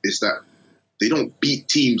 is that they don't beat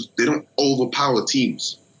teams, they don't overpower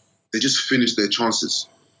teams. They just finish their chances.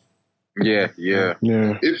 Yeah.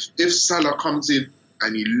 If Salah comes in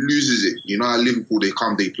and he loses it. You know how Liverpool, they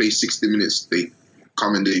play 60 minutes, they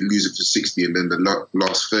come and they lose it for 60, and then the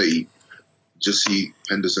last 30, just see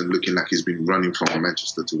Henderson looking like he's been running from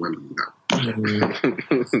Manchester to Wembley now.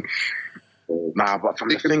 Nah, but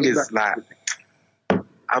the thing is, like,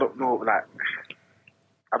 I don't know what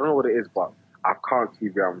it is, but I can't see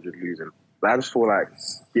Real Madrid losing. Like, I just feel like,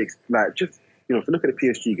 just, you know, if you look at the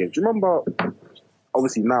PSG game, do you remember,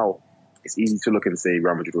 obviously now, it's easy to look and say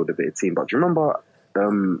Real Madrid were the better team, but do you remember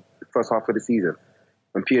the first half of the season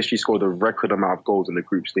when PSG scored a record amount of goals in the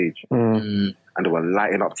group stage and they were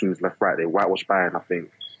lighting up teams left, right, they whitewashed Bayern, I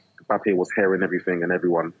think. Mbappe was herring everything and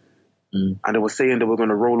everyone. And they were saying they were going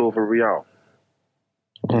to roll over Real.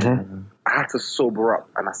 I had to sober up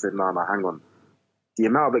and I said, no, hang on. The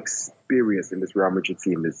amount of experience in this Real Madrid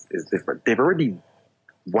team is different. They've already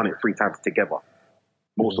won it 3 times together.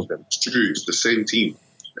 Most of them. It's true. It's the same team.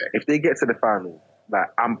 If they get to the final, like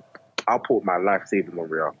I'll put my life saving on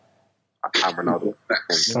Real. I'm Ronaldo.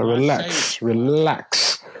 So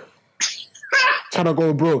relax. Trying to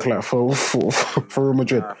go broke like for Real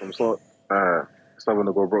Madrid. It's not going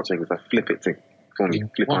to go broke thing. It's a flip it thing for me.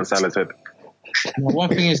 Flip on Salah's head. Well, one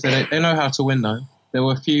thing is that they know how to win though. There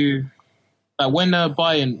were a few, like when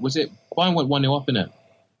Bayern went 1-0 up in it.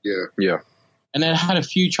 Yeah. And they had a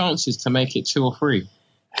few chances to make it 2 or 3.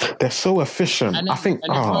 They're so efficient. And then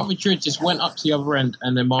Real Madrid just went up to the other end,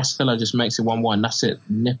 and then Marcelo just makes it 1-1. That's it.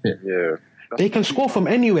 Nip it. Yeah. They can score from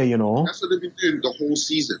anywhere, you know. That's what they've been doing the whole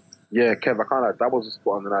season. Yeah, Kev, I can't lie. That was a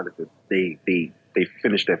spot on analysis. They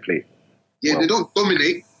finished their play. Yeah, They don't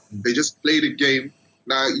dominate. They just play the game.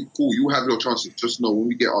 Now, cool, you have your chances. Just know when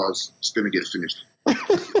we get ours, it's going to get finished.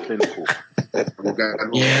 Clinical.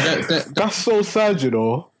 That's so sad, you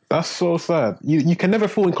know. That's so sad. You can never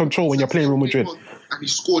feel in control when you're playing Real Madrid. And he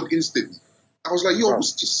scored instantly. I was like, yo,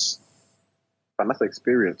 what's this? And that's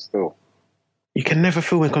experience, though. You can never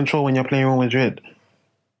feel in control when you're playing Real Madrid.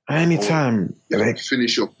 Anytime.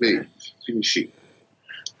 Finish your play. Finish it.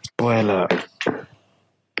 Boy, look.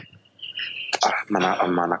 Man,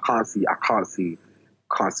 I can't see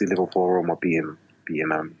Liverpool or Roma being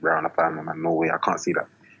round the final, man. No way, I can't see that.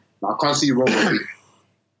 I can't see Roma.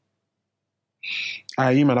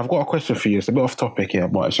 You man, I've got a question for you. It's a bit off topic here,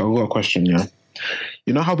 but I've got a question, yeah.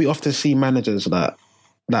 You know how we often see managers that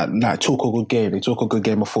talk a good game. They talk a good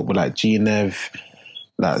game of football, like G-Nev,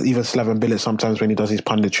 like even Slaven Bilic sometimes when he does his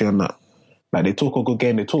punditry and that. Like they talk a good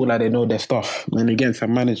game, they talk like they know their stuff. And then they get into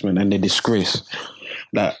management and they disgrace.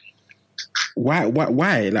 Like, why? Like,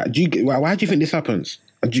 why do you think this happens?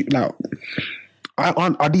 Are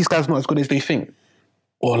these guys not as good as they think?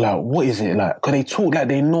 Or like, what is it like? Because they talk like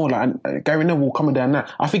they know. Like Gary Neville will come in there and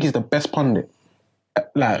that. I think he's the best pundit.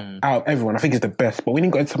 Like out of everyone, I think he's the best. But when he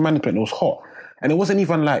got into management, it was hot, and it wasn't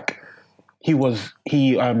even like he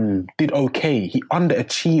did okay. He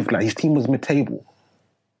underachieved. Like his team was mid-table.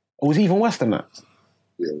 Or was he even worse than that?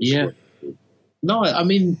 Yeah. No, I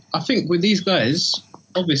mean, I think with these guys,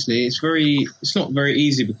 obviously, it's not very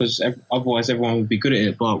easy because otherwise everyone would be good at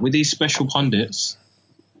it. But with these special pundits,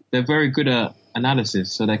 they're very good at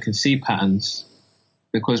analysis, so they can see patterns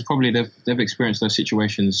because probably they've experienced those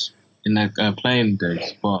situations in their playing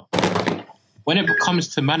days. But when it comes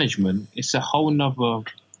to management, it's a whole nother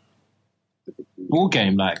ball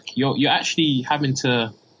game. Like you're actually having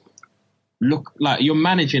to look like you're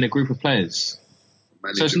managing a group of players.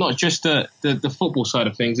 So it's not just the football side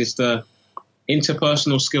of things; it's the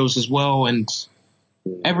interpersonal skills as well and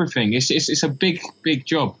everything. It's a big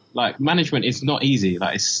job. Like management is not easy.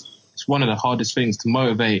 Like it's one of the hardest things to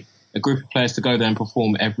motivate a group of players to go there and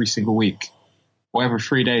perform every single week or every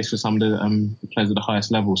 3 days for some of the players at the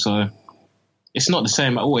highest level. So it's not the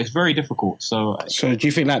same at all. It's very difficult. So do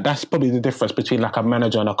you think like that's probably the difference between like a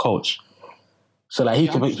manager and a coach? So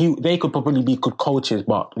like they could probably be good coaches,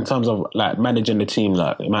 but in terms of like managing the team,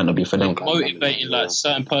 like it might not be for them. Motivating like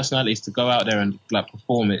certain personalities to go out there and like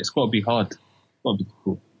perform it's got to be hard. It's got to be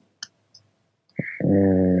difficult.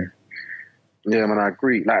 Yeah, man, I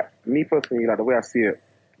agree. Like me personally, like the way I see it,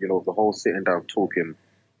 you know, the whole sitting down talking,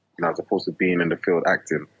 you know, as opposed to being in the field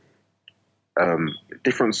acting.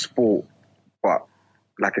 Different sport, but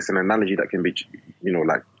like it's an analogy that can be, you know,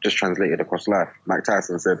 like just translated across life. Mike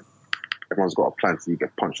Tyson said, "Everyone's got a plan till you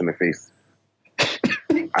get punched in the face."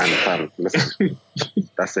 And listen,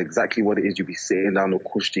 that's exactly what it is. You be sitting down with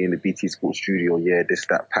Kushti in the BT Sports studio, this,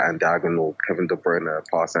 that, pattern diagonal, Kevin De Bruyne,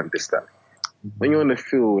 pass and this, that. When you're in the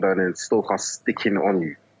field and then Stoke are sticking on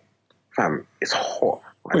you, fam, it's hot.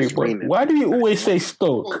 Wait, why do you always say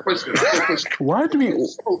Stoke? Why do we?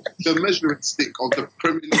 The measuring stick of the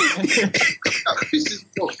Premier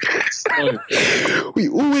League. We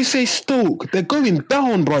always say Stoke. They're going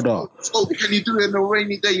down, brother. Stoke, can you do it on a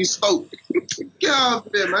rainy day in Stoke? Get out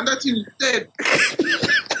of there, man. That team's dead.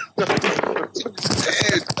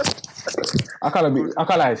 I can't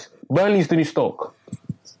lie. Burnley's the new Stoke.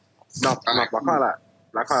 I can't lie.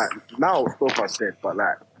 Now Stoke are dead, but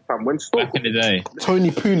like, fam, when Stoke Back in the day.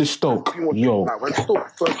 Tony Pulis Stoke, yo. Like, when Stoke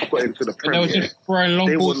first got into the Premier, They were just throwing long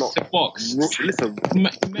they balls were to the box. Listen,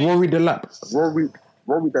 Rory the Lap. Rory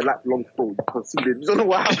the lap long throw, you conceded. You don't know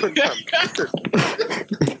what happened, fam. Listen,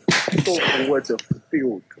 Stoke were the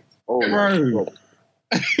field. Oh my God.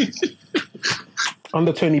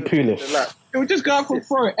 Under Tony Pulis. It would just go out for a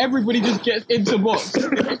throw. Everybody just gets into box.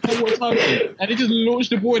 And they just launch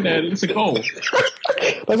the ball in there and it's a goal.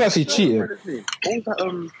 That's actually cheating. What was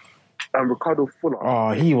that? Ricardo Fuller.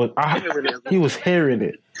 Oh, he was hearing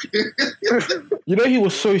it. You know, he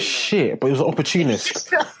was so shit, but he was an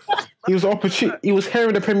opportunist. He was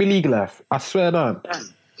hearing the Premier League life. I swear down.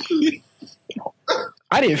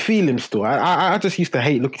 I didn't feel him still. I just used to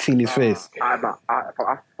hate seeing his face. I thought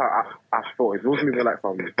if it was moving like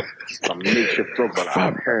some makeshift drug, but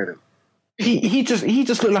I heard him. He just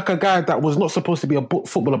looked like a guy that was not supposed to be a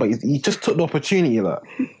footballer, but he just took the opportunity. Like.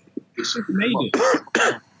 He should have made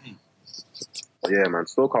it. Yeah, man,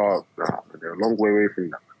 Stoke are they're a long way away from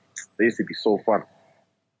that. They used to be so fun.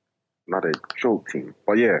 Not a joke team.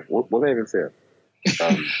 But yeah, what was I even saying?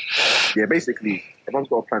 Yeah, basically, everyone's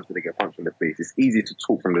got a plan till they get punched in the face. It's easy to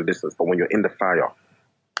talk from the distance, but when you're in the fire,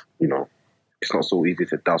 you know, it's not so easy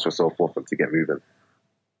to douse yourself off and to get moving.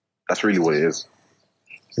 That's really what it is.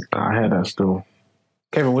 I hear that still.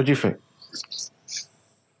 Kevin, what do you think?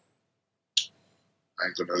 I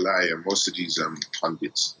ain't gonna lie, most of these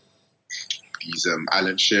pundits, these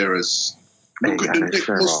Alan Shearers, look at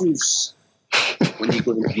the muscles. When you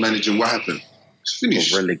got into managing, what happened? It's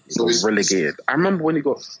finished. Relegated. I remember when he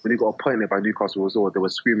got appointed by Newcastle as well, they were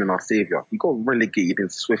screaming our saviour. He got relegated in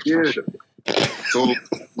swift fashion. So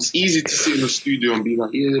it's easy to sit in the studio and be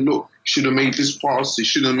like, yeah, look, should have made this pass, he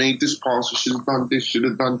should have made this pass, he should have done this, should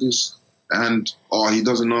have done this. And, he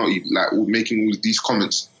doesn't know, like, making all these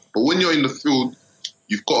comments. But when you're in the field,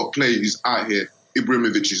 you've got a player who's out here,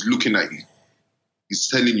 Ibrahimovic is looking at you. He's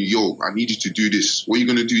telling you, yo, I need you to do this. What are you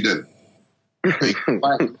going to do then?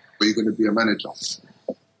 But you're going to be a manager.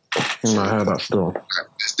 I heard that still.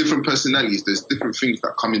 There's different personalities. There's different things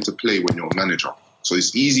that come into play when you're a manager. So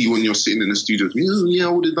it's easy when you're sitting in the studio. Yeah, I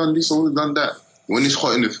would have done this, I would have done that. When it's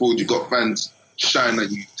hot in the field, you've got fans shouting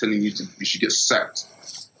at you, telling you you should get sacked.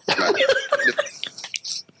 Nah, kids,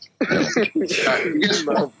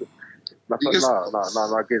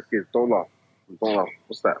 don't laugh. Don't laugh.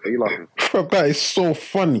 What's that? Are you laughing? That is so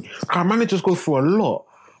funny. Our managers go through a lot.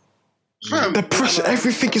 The pressure,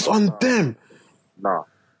 everything is on them. Nah,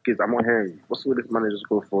 kids, I'm not hearing you. What's all this managers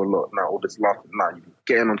go for a lot? Nah, all this laughing. Nah, you've been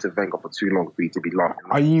getting onto Wenger for too long for you to be laughing.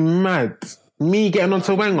 Are you mad? Me getting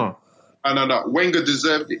onto Wenger? No. Wenger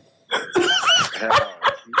deserved it.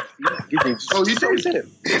 You said it.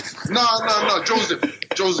 No.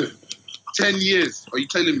 Joseph. 10 years. Are you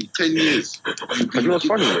telling me 10 years? You know what's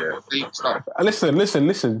funny, yeah?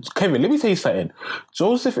 Listen. Kevin, let me tell you something.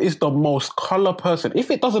 Joseph is the most colour person. If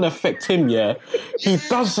it doesn't affect him, yeah, he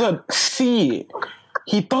doesn't see it.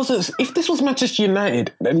 He doesn't. If this was Manchester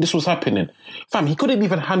United and this was happening, fam, he couldn't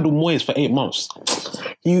even handle Moyes for 8 months.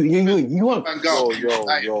 You weren't. Van Gaal.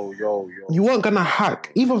 Yo. You weren't gonna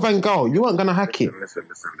hack. Even Van Gaal, you weren't gonna hack it.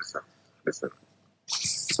 Listen.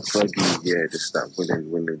 Fergie, yeah, just that winning.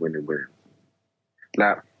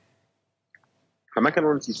 Like, I can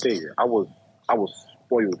honestly say, I was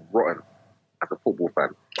spoiled rotten as a football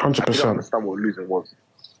fan. 100%. I didn't understand what losing was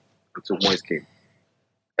until Moyes came.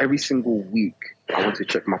 Every single week, I went to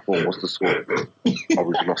check my phone. What's the score? I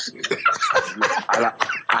was lost.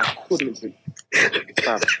 I couldn't. Do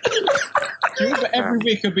you remember every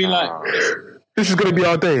week it'd be like, this is gonna be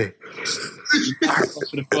our day.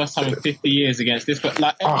 for the first time in 50 years against this, but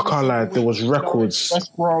like, I can't lie, there was records.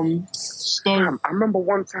 West Brom, Stoke. I remember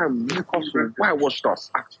one time Newcastle whitewashed us.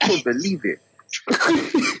 I couldn't believe it.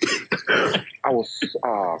 I was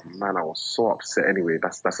so upset. Anyway,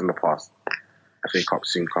 that's in the past. FA Cup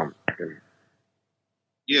soon come.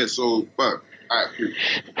 Yeah, so, but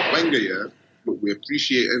Wenger, yeah, look, we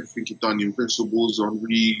appreciate everything you've done. Invincibles,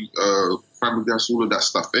 Henry, Fabregas, all of that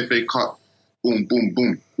stuff. FA Cup, boom,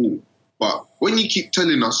 cool. But when you keep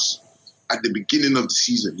telling us at the beginning of the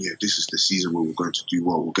season, yeah, this is the season where we're going to do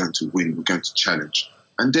well, we're going to win, we're going to challenge,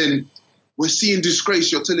 and then we're seeing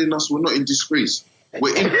disgrace. You're telling us we're not in disgrace.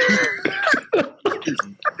 We're in.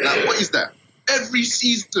 Like, what is that? Every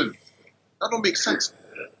season. That don't make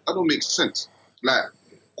sense. Like,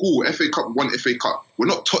 cool, FA Cup, one FA Cup. We're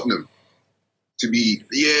not Tottenham to be,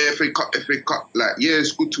 FA Cup. Like,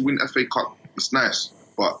 it's good to win FA Cup. It's nice.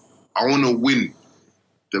 But I want to win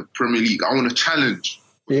the Premier League. I want to challenge.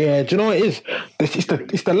 Yeah, do you know what it is?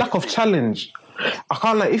 It's the lack of challenge. I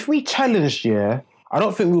can't, like, if we challenged, I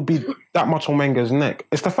don't think we'll be that much on Wenger's neck.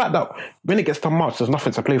 It's the fact that when it gets to March, there's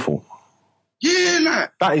nothing to play for. Yeah,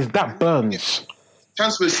 like. That burns.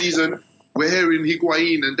 Transfer season, we're hearing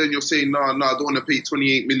Higuain, and then you're saying, no, I don't want to pay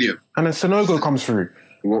 28 million. And then Sonogo comes through.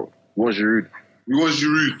 What Giroud?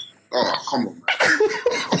 Oh, come on,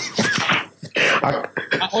 man.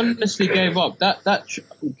 I honestly gave up. Do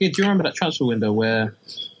you remember that transfer window where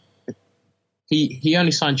he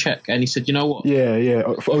only signed Czech and he said, you know what?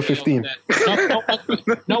 Yeah, for 015.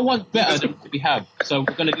 No one's better than we have, so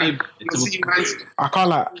we're going to leave it. I can't,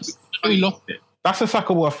 like... We lost it. That's a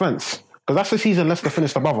sackable offence, because that's the season Leicester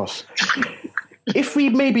finished above us. If we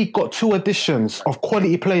maybe got 2 additions of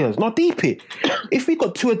quality players, not deep it. If we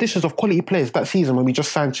got 2 additions of quality players that season when we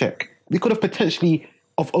just signed Czech, we could have potentially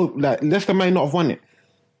Leicester may not have won it.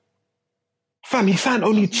 Fam, he signed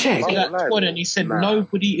only Czech. And he said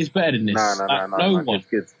nobody is better than this. No one.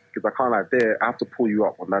 Because I can't lie, I have to pull you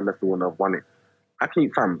up on that Leicester wouldn't have won it. I said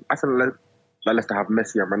Leicester have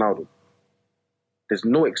Messi and Ronaldo. There's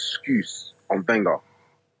no excuse on Wenger.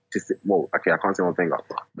 I can't say on Wenger.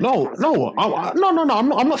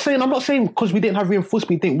 I'm not saying because we didn't have reinforcement,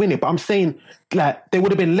 we didn't win it. But I'm saying like there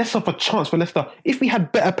would have been less of a chance for Leicester if we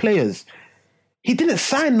had better players. He didn't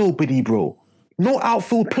sign nobody, bro. No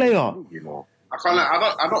outfield player. You know. I can't.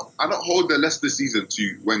 I don't hold the Leicester season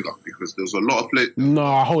to Wenger because there was a lot of players. No,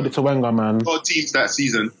 I hold it to Wenger, man. A lot of teams that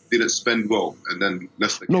season didn't spend well, and then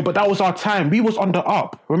Leicester. No, but that was our time. We was on the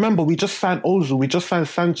up. Remember, we just signed Ozil. We just signed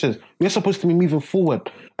Sanchez. We're supposed to be moving forward.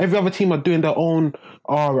 Every other team are doing their own.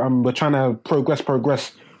 We're trying to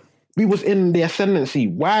progress. We was in the ascendancy.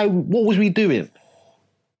 Why? What was we doing?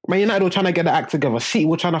 Man United were trying to get the act together. City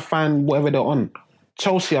were trying to find whatever they're on.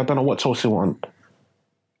 Chelsea, I don't know what Chelsea were on.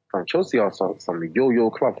 Chelsea are some yo-yo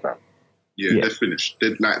club, man. Yeah, they're finished.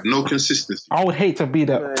 They're like no consistency. I would hate to be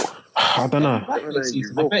that. I don't know.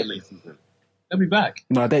 They'll be back.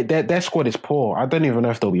 No, their squad is poor. I don't even know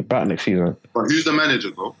if they'll be back next season. But who's the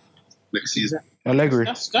manager, though? Next season? Allegri.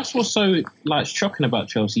 That's what's so like shocking about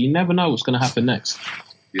Chelsea. You never know what's going to happen next.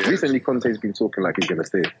 Yeah. Recently, Conte's been talking like he's going to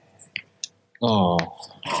stay. Oh.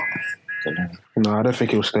 Don't know. No, I don't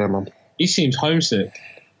think he'll stay, man. He seems homesick.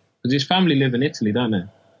 Because his family live in Italy, don't they?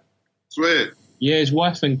 Swear. Yeah, his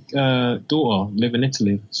wife and daughter live in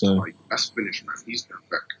Italy. So that's finished, man. He's coming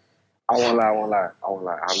back. I won't lie.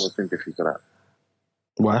 I have no sympathy for that.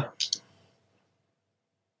 Why?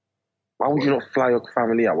 Why would you not fly your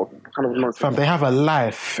family out? What kind of nonsense? Fam, they have a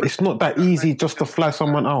life. It's not that easy just to fly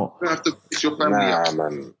someone out. You don't have to push your family out.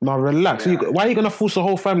 Man. No, relax. Yeah. Why are you going to force the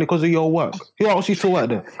whole family because of your work? Who else used to work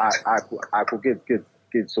there? I could good.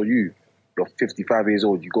 So you're 55 years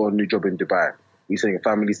old, you got a new job in Dubai. You saying your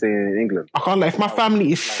family staying in England? I can't. If my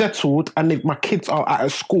family is settled and if my kids are at a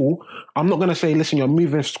school, I'm not gonna say, listen, you're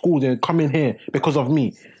moving school and come in here because of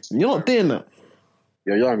me. You're not doing that.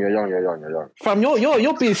 You're young. Fam,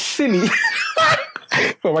 you're being silly.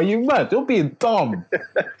 Fam, are you mad? You're being dumb.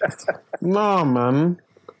 Nah, man.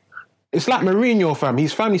 It's like Mourinho, fam.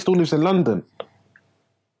 His family still lives in London.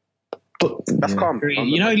 But that's calm.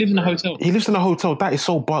 You know he lives in a hotel. He lives in a hotel. That is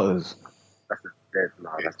so butters.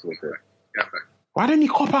 That's too good. Why don't he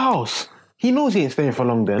cop a house? He knows he ain't staying for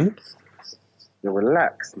long then. You're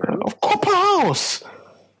relaxed, man. Cop a house.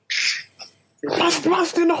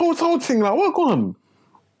 Man's doing the hotel thing. Like, what on?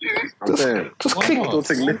 Just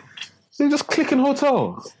click. Just click in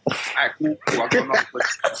hotel.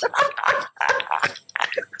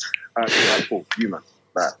 Cool. You, man.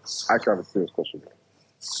 I actually have a serious question.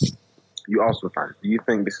 You Arsenal fans, do you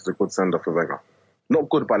think this is a good sender for Wenger? Not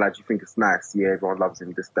good, but like, do you think it's nice? Yeah, everyone loves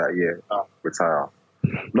him. This, that, yeah. Retire.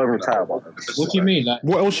 Not even retire, but what do you mean? Like,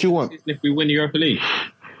 what else you want? If we win the Europa League?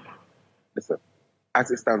 Listen, as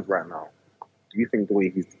it stands right now, do you think the way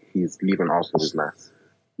he's leaving Arsenal is nice?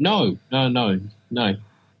 No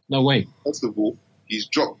way. First of all, he's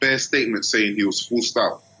dropped bare statements saying he was forced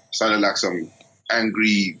out. Sounded like some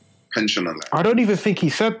angry pensioner. I don't even think he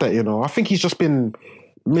said that, you know. I think he's just been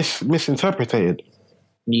misinterpreted.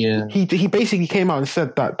 Yeah. He basically came out and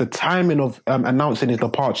said that the timing of announcing his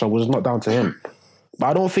departure was not down to him. But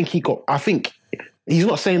I don't think I think he's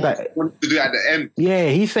not saying that. He wanted to do it at the end. Yeah,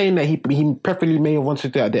 he's saying that he preferably may have wanted to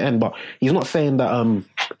do it at the end, but he's not saying that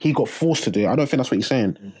he got forced to do it. I don't think that's what he's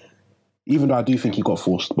saying. Even though I do think he got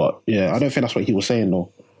forced, but yeah, I don't think that's what he was saying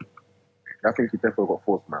though. I think he definitely got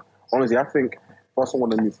forced, man. Honestly, I think for someone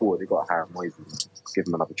to move forward, they got to hire Moisey, give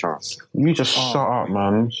him another chance. You just shut up,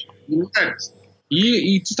 man.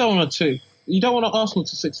 You just don't want to. You don't want Arsenal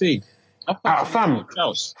to succeed. Fam.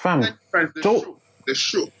 They're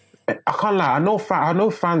sure. I can't lie. I know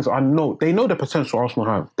fans. They know the potential Arsenal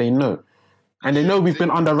have. They know. And they know we've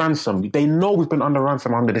been under ransom. They know we've been under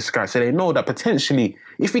ransom under this guy. So they know that potentially,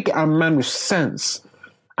 if we get a man with sense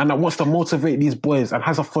and that wants to motivate these boys and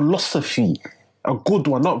has a philosophy, a good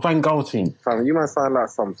one, not Van Gaal. Fam, you might sound like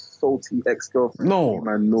some salty ex-girlfriend. No. You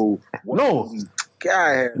might know. No.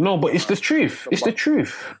 No, but it's the truth. It's the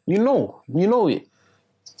truth. You know it.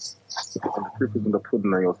 The proof is in the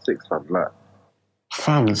pudding and you're 6, fam. Like.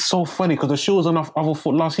 Fam, it's so funny because the show was on our other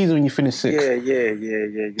foot last season when you finished 6th.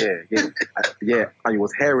 Yeah. And you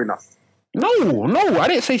was hearing us. No, I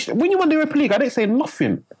didn't say... When you won the Europa League, I didn't say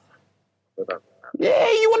nothing. Yeah,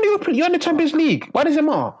 you won the Europa League. You won the Champions League. Why does it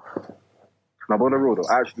matter? No, but on the road, though,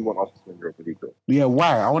 I actually want us to win the Europa League, though. Yeah,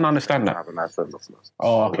 why? I want to understand that. Have a nice send-off, man.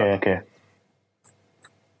 Oh, okay.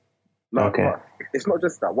 No, okay. It's not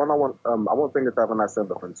just that. One, I want Wenger to have a nice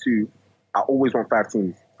send-off, and 2, I always want 5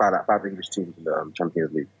 English teams in the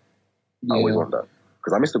Champions League. I always want that.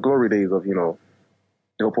 Because I miss the glory days of,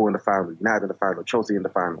 Liverpool in the final, United in the final, Chelsea in the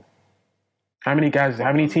final. How many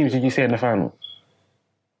teams did you say in the final?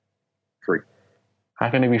 3. How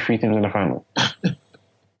can there be 3 teams in the final?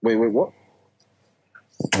 Wait, what?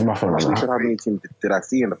 Nothing like that. How many teams did I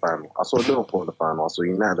see in the final? I saw Liverpool in the final, I saw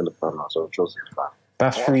United in the final, I saw Chelsea in the final.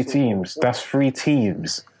 That's 3 teams. That's 3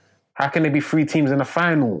 teams. How can there be 3 teams in the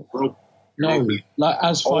final? No, like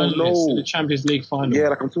as finalists in the Champions League final. Yeah,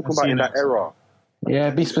 like I'm talking about in that era. Yeah,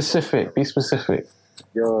 be specific.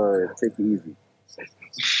 Yo, take it easy.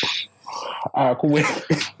 Alright,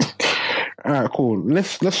 cool.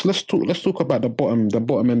 Let's talk about the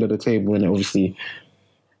bottom end of the table, and obviously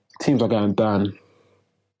teams are going down.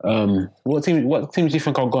 What teams do you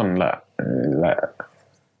think are gone? Like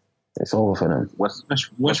it's over for them. West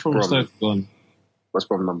Brom gone. West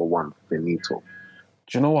Brom number 1, Benito.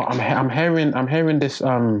 Do you know what? I'm hearing this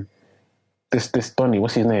this Donny,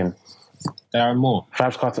 what's his name? Darren Moore.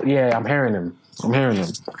 Vibes Carter. Yeah, I'm hearing him.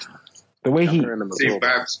 The way he say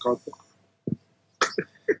Vibes Carter.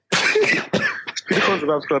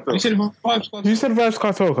 Vibes Carter. You said Vibes Carter. You said Vibes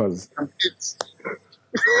Carter, cuz.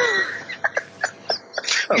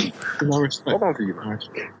 No respect. Hold on for you, man.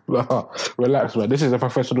 Relax, man. This is a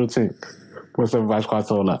professional team. What's the Vibes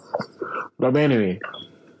Carter like? But anyway.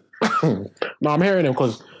 No, I'm hearing him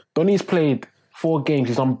because Donny's played 4 games.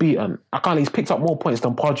 He's unbeaten. He's picked up more points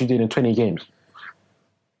than Pardew did in 20 games.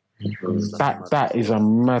 That is a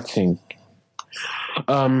mad thing.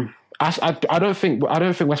 I don't think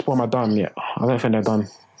West Brom are done yet. I don't think they're done.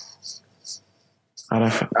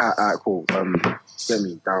 Alright, cool. Get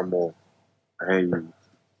me down more. I hear you.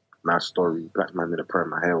 Nice story. Black man in the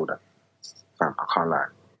Prem. I hear all that. Fam, I can't lie.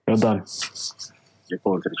 You're done. You're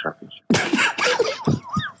going to the championship.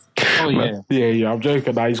 Oh yeah. Yeah. I'm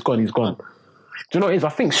joking. Nah, he's gone. Do you know what it is? I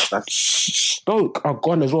think Stoke are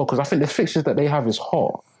gone as well because I think the fixtures that they have is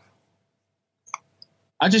hot.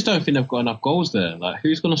 I just don't think they've got enough goals there. Like,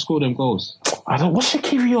 who's going to score them goals? What's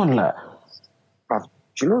Shaqiri on like?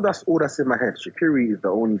 Do you know that's all that's in my head? Shaqiri is the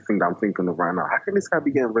only thing that I'm thinking of right now. How can this guy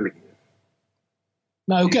be getting relegated?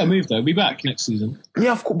 No, he'll get a move though. He'll be back next season.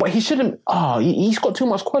 Yeah, of course, but he shouldn't. He's got too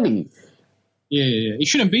much quality. Yeah. He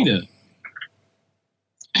shouldn't be there.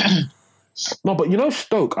 No, but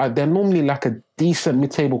Stoke, they're normally like a decent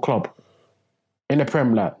mid-table club in the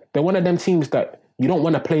Prem. Like, they're one of them teams that you don't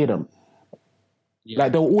want to play them. Yeah.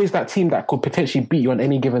 Like, they're always that team that could potentially beat you on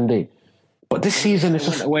any given day. But this season, it's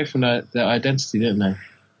just away from their identity, didn't they?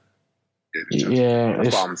 Yeah,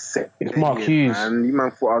 that's what I'm saying. It's Mark Hughes. And you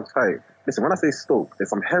man thought I was tight. Listen, when I say Stoke, there's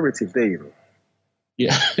some heritage there,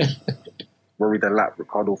 Yeah. Rory Delap,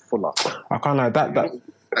 Ricardo Fuller. I can't like that.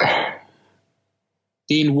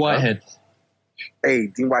 Dean Whitehead. Hey,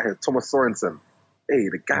 Dean Whitehead, Thomas Sorensen. Hey,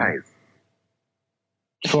 the guys.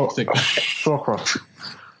 Shawcross.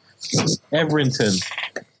 Everington.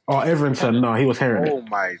 Oh, Everington. No, he was hearing it. Oh,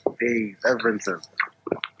 my days. Everington.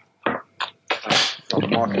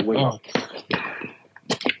 Market winner.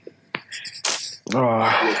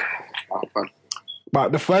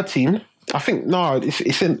 But the third team, I think,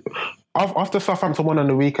 it's in... After Southampton won on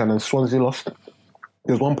the weekend and Swansea lost,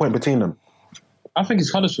 there's 1 point between them. I think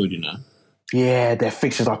it's Huddersfield, Yeah, their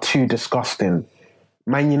fixtures are too disgusting.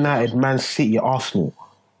 Man United, Man City, Arsenal.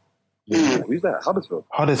 Yeah, who's that?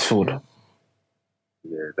 Huddersfield.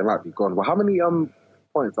 Yeah, they might be gone. Well, how many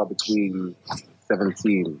points are between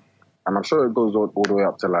 17? And I'm sure it goes all the way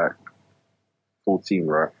up to like 14,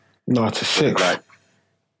 right? No, to 6.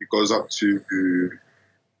 It goes up to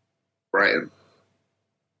Brighton.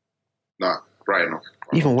 Nah, Brighton off.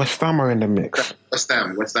 Even West Ham are in the mix. West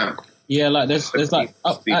Ham. Yeah, like there's like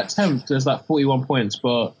up at 10th, there's like 41 points,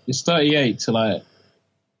 but it's 38 to like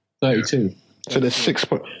 32. So there's 6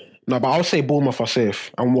 points. No, but I'll say Bournemouth are safe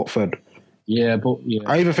and Watford. Yeah, but yeah.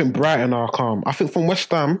 I even think Brighton are calm. I think from West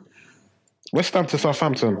Ham to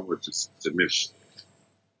Southampton. Just diminished.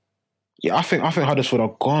 Yeah, I think Huddersfield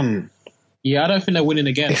are gone. Yeah, I don't think they're winning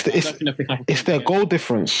again. It's their goal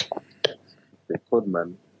difference. They could,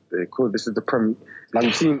 man. They could. This is the Premier. Like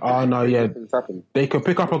we've seen. Oh no, yeah. They could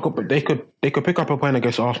pick up a point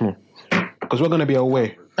against Arsenal because we're going to be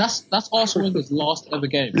away. That's Arsenal's last ever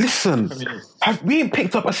game. Listen, we ain't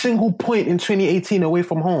picked up a single point in 2018 away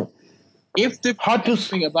from home. If the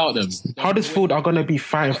thing about them, Huddersfield are going to be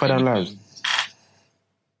fighting for their lives.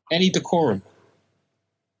 Any decorum.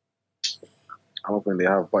 I don't think they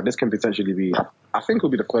have, but this can potentially be. I think it'll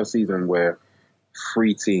be the first season where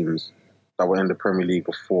 3 teams that were in the Premier League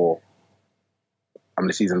before,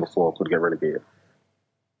 the season before, could get relegated.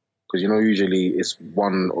 Because usually it's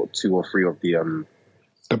 1 or 2 or 3 of the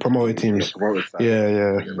promoted teams. The promoted side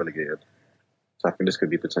get relegated. So I think this could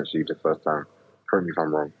be potentially the first time. Correct me if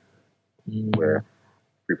I'm wrong. Where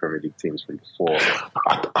 3 Premier League teams from before.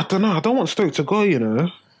 I don't know. I don't want Stoke to go.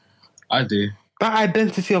 I do. That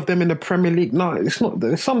identity of them in the Premier League, no, it's not.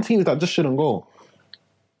 There's some teams that just shouldn't go.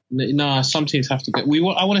 Nah, some teams have to go.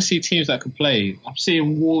 I want to see teams that can play. I'm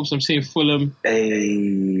seeing Wolves. I'm seeing Fulham.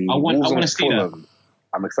 Hey, I want to see Fulham. That.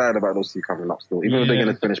 I'm excited about those 2 coming up still, even though they're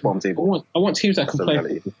going to finish bottom table. I want teams that can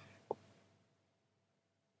play.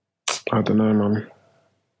 I don't know, man.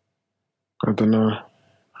 I don't know.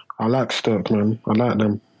 I like Stoke, man. I like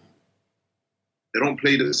them. They don't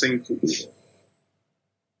play the same football.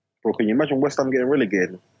 Bro, can you imagine West Ham getting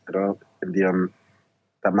relegated in the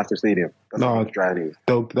that massive stadium? No,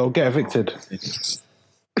 they'll get evicted.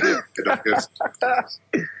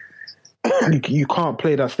 You can't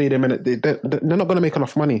play that stadium, and they're not going to make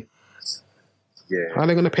enough money. Yeah, how are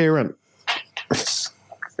they going to pay rent? It's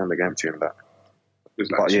going to get empty in that.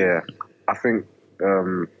 But yeah, I think.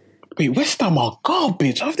 Wait, West Ham are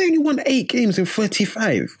garbage. Have they only won 8 games in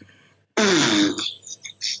 35?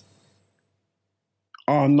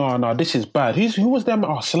 Oh no, this is bad. Who was them?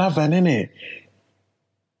 Oh, Slaven, innit?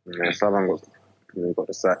 Yeah, Slaven got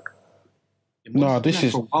the sack. No, this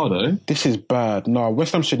is bad. No,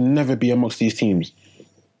 West Ham should never be amongst these teams.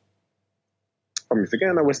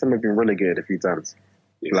 Forgetting that West Ham have been relegated a few times.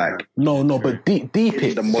 Like but deep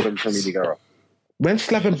it. The modern Premier League era. When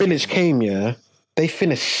Slaven Bilic came, they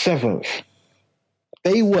finished 7th.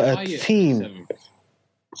 They were a team.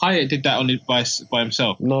 Payet did that only by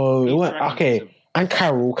himself. No, it went okay. And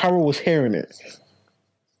Carroll was hearing it.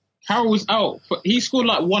 Carroll was out, but he scored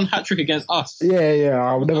like 1 hat-trick against us. Yeah,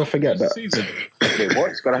 I'll never forget that. Wait, what?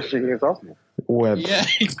 He scored a hat-trick against Arsenal? When? Yeah.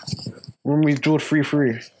 When we drawed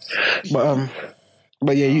 3-3.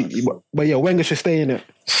 But Wenger should stay in it.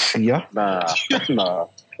 Yeah? Nah.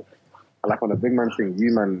 Like on the big man thing,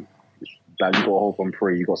 you man, like you got to hope and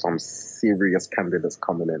pray you got some serious candidates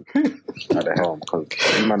coming in at the helm, because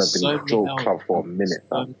you man have been Joe Club for a minute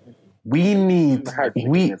now. We need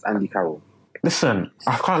Andy Carroll. Listen,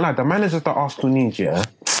 I can't lie. The managers that Arsenal needs, it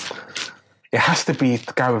has to be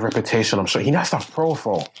the guy with reputation. I'm sure he has to have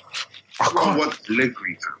profile. I want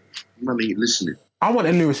Allegri. Man ain't listening. I want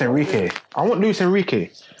Luis Enrique.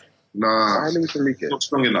 Nah, Luis Enrique not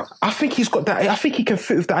strong enough. I think he's got that. I think he can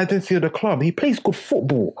fit with the identity of the club. He plays good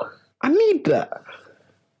football. I need that.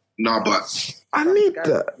 Nah, but I need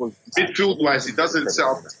that. Midfield wise, he doesn't set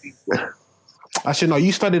up the team well. Actually, no,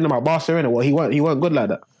 you studied him at Barcelona. Well, he weren't good like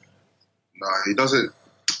that. Nah, he doesn't.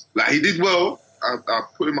 Like, he did well. I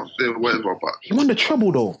put him up there, whatever, but he won the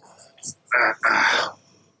treble though.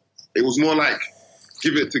 It was more like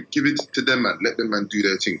give it to them, man. Let them man do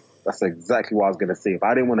their thing. That's exactly what I was gonna say. If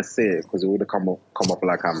I didn't want to say it, because it would have come up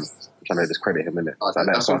like I'm trying to discredit him in it.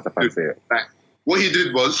 That's why I say it. Like, what he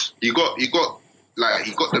did was he got the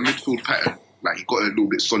midfield pattern. Like, he got a little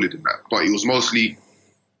bit solid in that, but he was mostly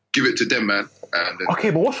give it to them, man. And then,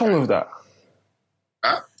 okay, but what's wrong with that?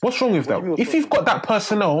 Huh? What's wrong with that? If you've got that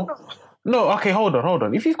personnel, hold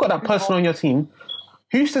on. If you've got that personnel on your team,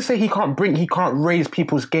 who's to say he can't raise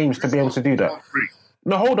people's games to be able to do that?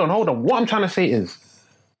 No, hold on. What I'm trying to say is,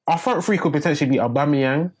 our front three could potentially be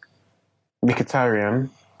Aubameyang, Mkhitaryan,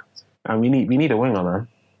 and we need a winger, man.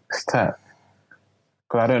 It's tight.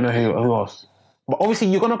 Because I don't know who else. But obviously,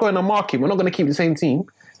 you're gonna go in the market. We're not gonna keep the same team.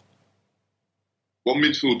 What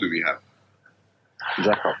midfield do we have?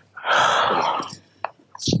 Xhaka.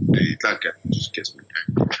 That guy just gets me.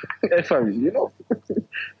 If the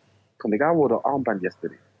guy wore the armband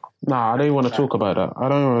yesterday. Nah, I don't want to talk about that. I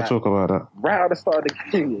don't want to talk about that. Right at the start of the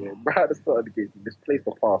game, he misplaced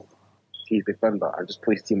the pass to his defender and just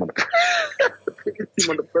put his team on the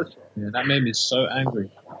pressure. Yeah, that made me so angry.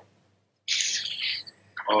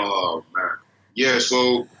 Oh man, yeah.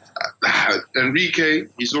 So Enrique,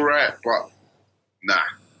 he's all right, but nah.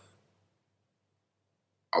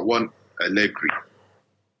 I want Allegri.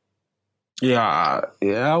 Yeah,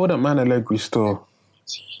 I wouldn't mind Allegri still.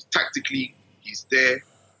 Tactically, he's there.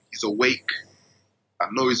 He's awake. I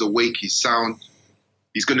know he's awake. He's sound.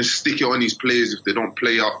 He's gonna stick it on his players if they don't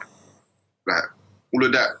play up. Like all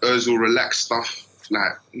of that Ozil relaxed stuff.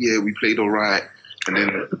 Like, yeah, we played all right. And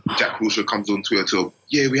then Jack Wilshere comes on Twitter to,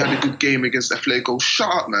 yeah, we had a good game against Atletico. Shut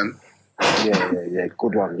up, man. Yeah.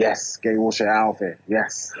 Good one. Yes. Get Wilshere out of it.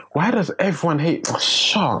 Yes. Why does everyone hate...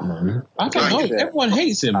 Shut up, man. I don't know. Everyone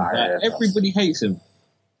hates him. Everybody hates him.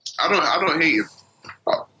 I don't hate him.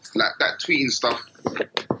 But, like, that tweeting stuff,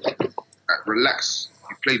 like, relax.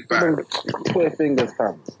 You played bad. Twitter fingers,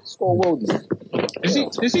 fam. Score worldies.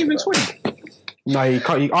 Is he even tweet? No, he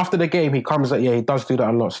can't. After the game, he comes at... Yeah, he does do that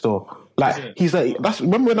a lot still. Like, he's like...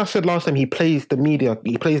 Remember when I said last time he plays the media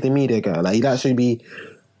guy? Like, he likes to be...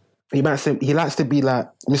 He likes to be like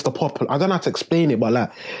Mr. Popular. I don't know how to explain it, but like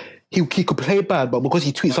he could play bad, but because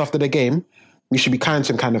he tweets after the game, we should be kind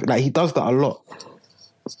to him. Kind of like he does that a lot.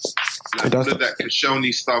 Like, he does that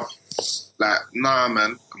Koscielny stuff. Like, nah,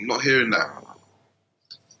 man, I'm not hearing that.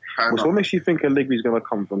 So what makes you think Allegri's going to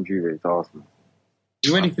come from Juve to Arsenal?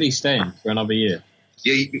 You ready for he's staying for another year?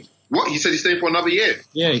 Yeah. What? He said he's staying for another year?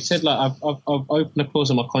 Yeah, he said like I've opened a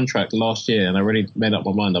clause on my contract last year, and I already made up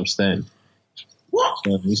my mind. I'm staying. What?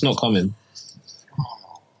 So he's not coming.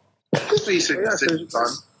 He said he's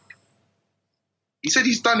done. He said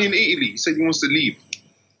he's done in Italy. He said he wants to leave.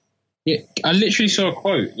 Yeah, I literally saw a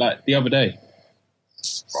quote like the other day.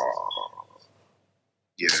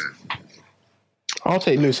 Yeah. I'll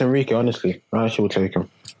take Luis Enrique, honestly. I actually would take him.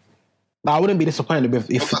 But I wouldn't be disappointed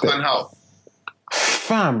if how?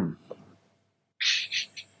 Fam.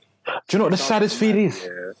 Do you know what the saddest thing is?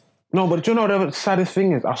 Yeah. No, but do you know what the saddest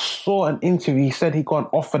thing is? I saw an interview. He said he got an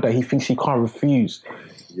offer that he thinks he can't refuse.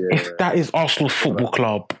 Yeah. If that is Arsenal Football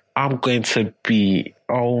Club, I'm going to be...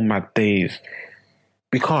 Oh, my days.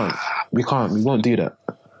 We can't. We won't do that.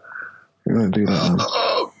 We won't do that, man.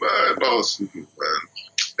 Oh, man. Arsenal, man.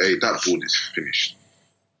 Hey, that board is finished.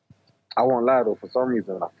 I won't lie, though. For some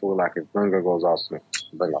reason, I feel like if Wenger goes Arsenal,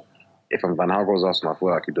 if Van Gaal goes Arsenal, I feel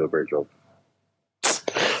like he'd do a great job.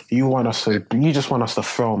 You just want us to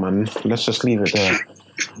fail, man. Let's just leave it there.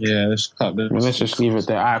 Yeah, let's cut this. Let's just leave it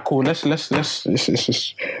there. All right, cool. Let's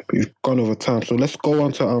we've gone over time, so let's go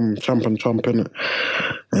on to Champ, innit?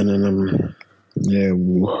 And then yeah,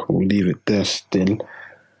 we'll leave it there still.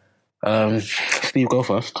 Steve, go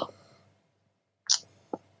first.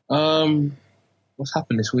 What's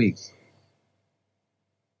happened this week?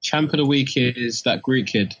 Champ of the week is that Greek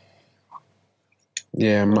kid.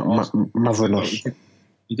 Yeah, Mavronos.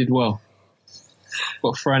 He did well.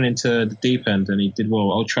 Got thrown into the deep end and he did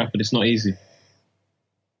well. Old Trafford, it's not easy.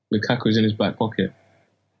 Lukaku's in his back pocket.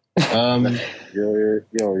 Yo.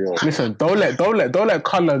 Listen, don't let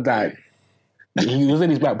Colour die. He was in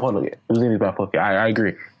his back pocket. I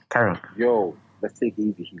agree. Carry on. Yo, let's take it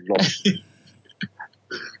easy. He lost.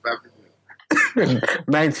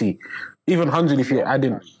 90. Even 100 if you add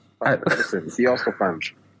in. Listen, see Arsenal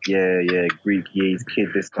fans. Yeah, Greek, he's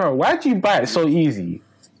kid this time. Bro, why'd you buy it so easy?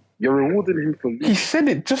 You're rewarding him for He said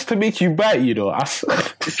it just to make you buy it, you know.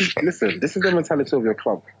 Listen, this is the mentality of your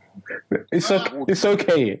club. It's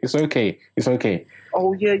okay.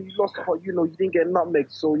 Oh, yeah, you lost, but you didn't get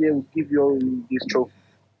nutmeg, so yeah, we'll give you this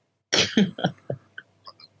trophy.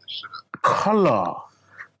 Colour.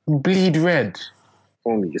 Bleed red.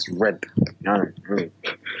 For me, it's red.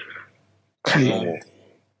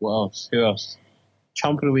 What else? Who else?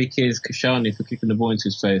 Champ of the week is Koscielny for kicking the ball into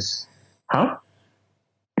his face. Huh?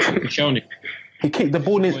 Koscielny. He kicked the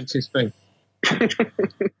ball into his face.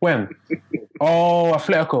 When? Oh,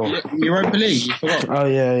 Atletico. Europa League, you forgot. Oh,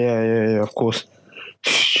 yeah, of course.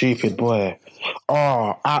 Stupid boy.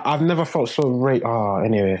 Oh, I've never felt so great. Oh,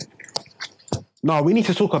 anyway. No, we need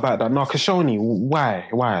to talk about that. No, Koscielny, why?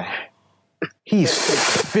 He's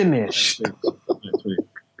finished.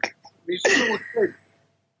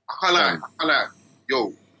 Highlight.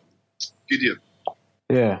 Yo, Gideon.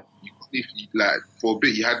 Yeah. For a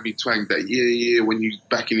bit, you had me twanged that, when you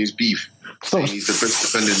back in his beef. Stop. He's the best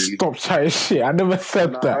defender in the league. Stop chatting shit. I never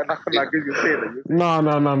said that.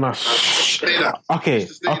 No. Say that.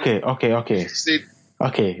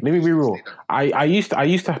 Okay, let me be real. I used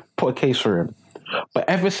to put a case for him. But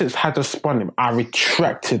ever since Hadza spun him, I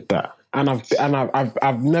retracted that. and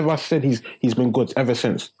I've never said he's been good ever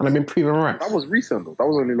since, and I've been proven right. That was recent though. That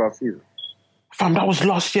was only last season. Fam, that was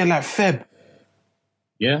last year, like Feb.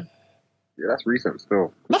 Yeah. Yeah, that's recent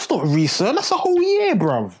still. That's not recent. That's a whole year,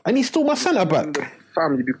 bruv. And he's still my centre back.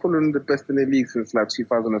 Fam, you've been pulling the best in the league since like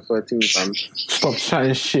 2013, fam. Stop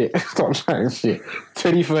chatting shit.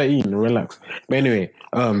 2013, relax. But anyway,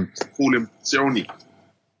 Call him Sione.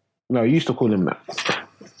 no, you used to call him that.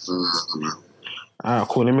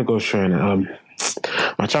 Cool, let me go showing it.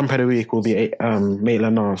 My champ of the week will be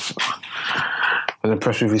Maitland Niles. I was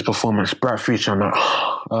impressed with his performance. Bright future on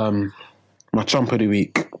that. My champ of the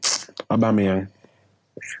week, Aubameyang.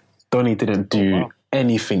 Donny didn't do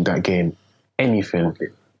anything that game. Anything. Okay.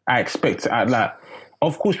 I expect,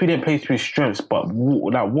 of course we didn't play to his strengths, but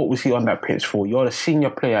what was he on that pitch for? You're a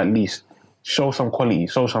senior player at least. Show some quality,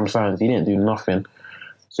 show some signs. He didn't do nothing.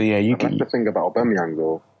 So yeah, that's the thing about Aubameyang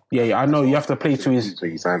though. Yeah, I know. You have to play to his. So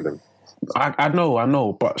you signed him. I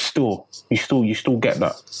know, but still, you still get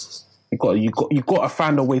that. You got to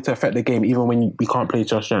find a way to affect the game, even when we can't play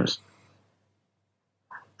to our strengths.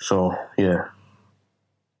 So yeah,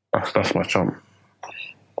 that's my chump.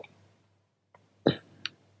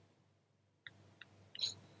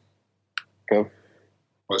 Okay.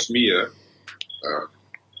 That's me, yeah.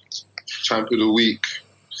 Champ of the week.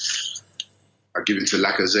 I give it to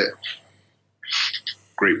Lacazette.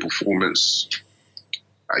 Great performance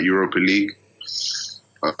at Europa League.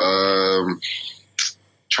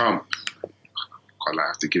 Champ. I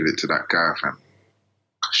have to give it to that guy, fam.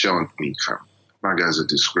 Koscielny, fam. That guy's a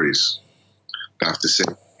disgrace. I have to say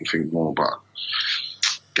anything more, but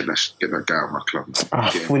get that guy out of my club. I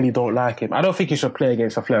fully don't like him. I don't think he should play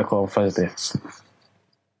against Atletico on Thursday.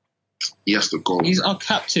 He has to go. He's our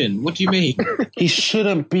captain. What do you mean? He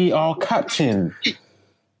shouldn't be our captain.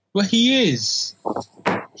 Well, he is.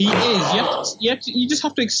 He is. You just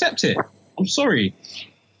have to accept it. I'm sorry.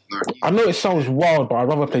 No, I know it sounds wild, but I'd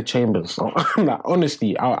rather play Chambers. Like, honestly,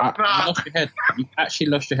 You lost your head. You actually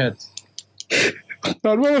lost your head. I'd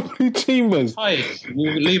rather play Chambers. Hi,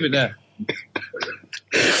 we'll leave it there.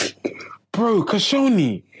 Bro,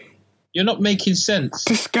 Koscielny. You're not making sense.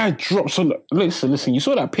 This guy drops on. Listen. You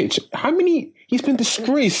saw that pitch. How many? He's been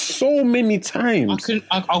disgraced so many times.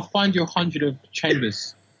 I'll find you 100 of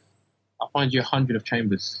Chambers. I'll find you 100 of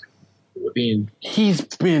Chambers. He's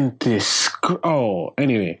been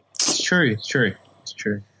anyway. It's true.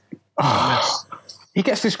 He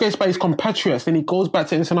gets disgraced by his compatriots, then he goes back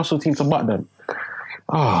to the international team to butt them.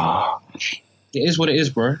 It is what it is,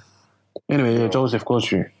 bro. Anyway, yeah, Joseph, go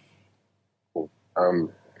through.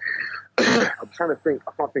 I'm trying to think.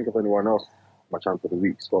 I can't think of anyone else. My champ of the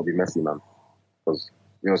week. It's got to be Messi, man. Because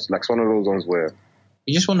it's like one of those ones where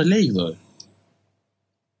You just won the league, though.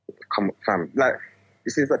 Come, fam. Like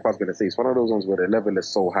this is like what I was gonna say. It's one of those ones where the level is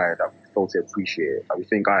so high that we fail to appreciate it. Like we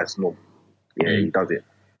think, it's no, he does it.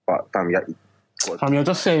 But fam, you're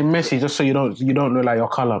just saying Messi just so you don't know like your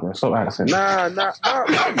colour, man. Stop accent. Nah.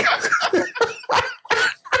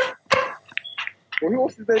 Well, who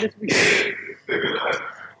else is there this week?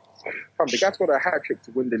 Fam, the guy scored a hat trick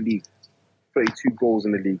to win the league. 32 goals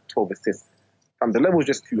in the league, 12 assists. Fam, the level's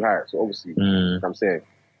just too high. So obviously, I'm saying,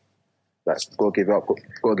 like, gotta give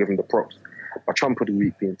him the props. My champ of the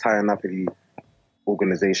week, the entire Napoli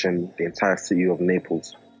organization, the entire city of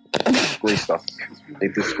Naples, disgraced us. They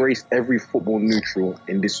disgraced every football neutral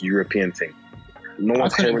in this European thing. No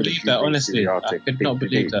one's I couldn't believe that, honestly. I could not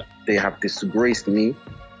believe that. They have disgraced me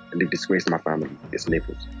and they disgraced my family. It's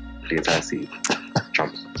Naples. The entire city.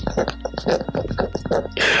 Champs.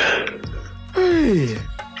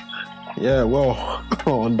 Yeah, well,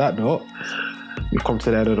 on that note, we've come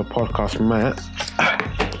to the end of the podcast, mate.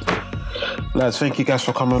 Lads, thank you guys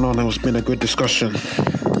for coming on. It's been a good discussion.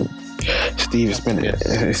 Steve, it's been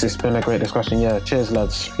a great discussion. Yeah, cheers,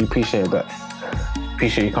 lads. We appreciate that.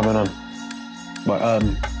 Appreciate you coming on. But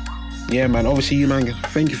yeah, man. Obviously, you, man.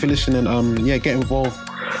 Thank you for listening. Yeah, get involved.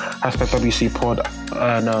 #WC Pod,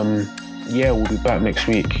 and yeah, we'll be back next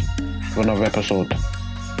week for another episode.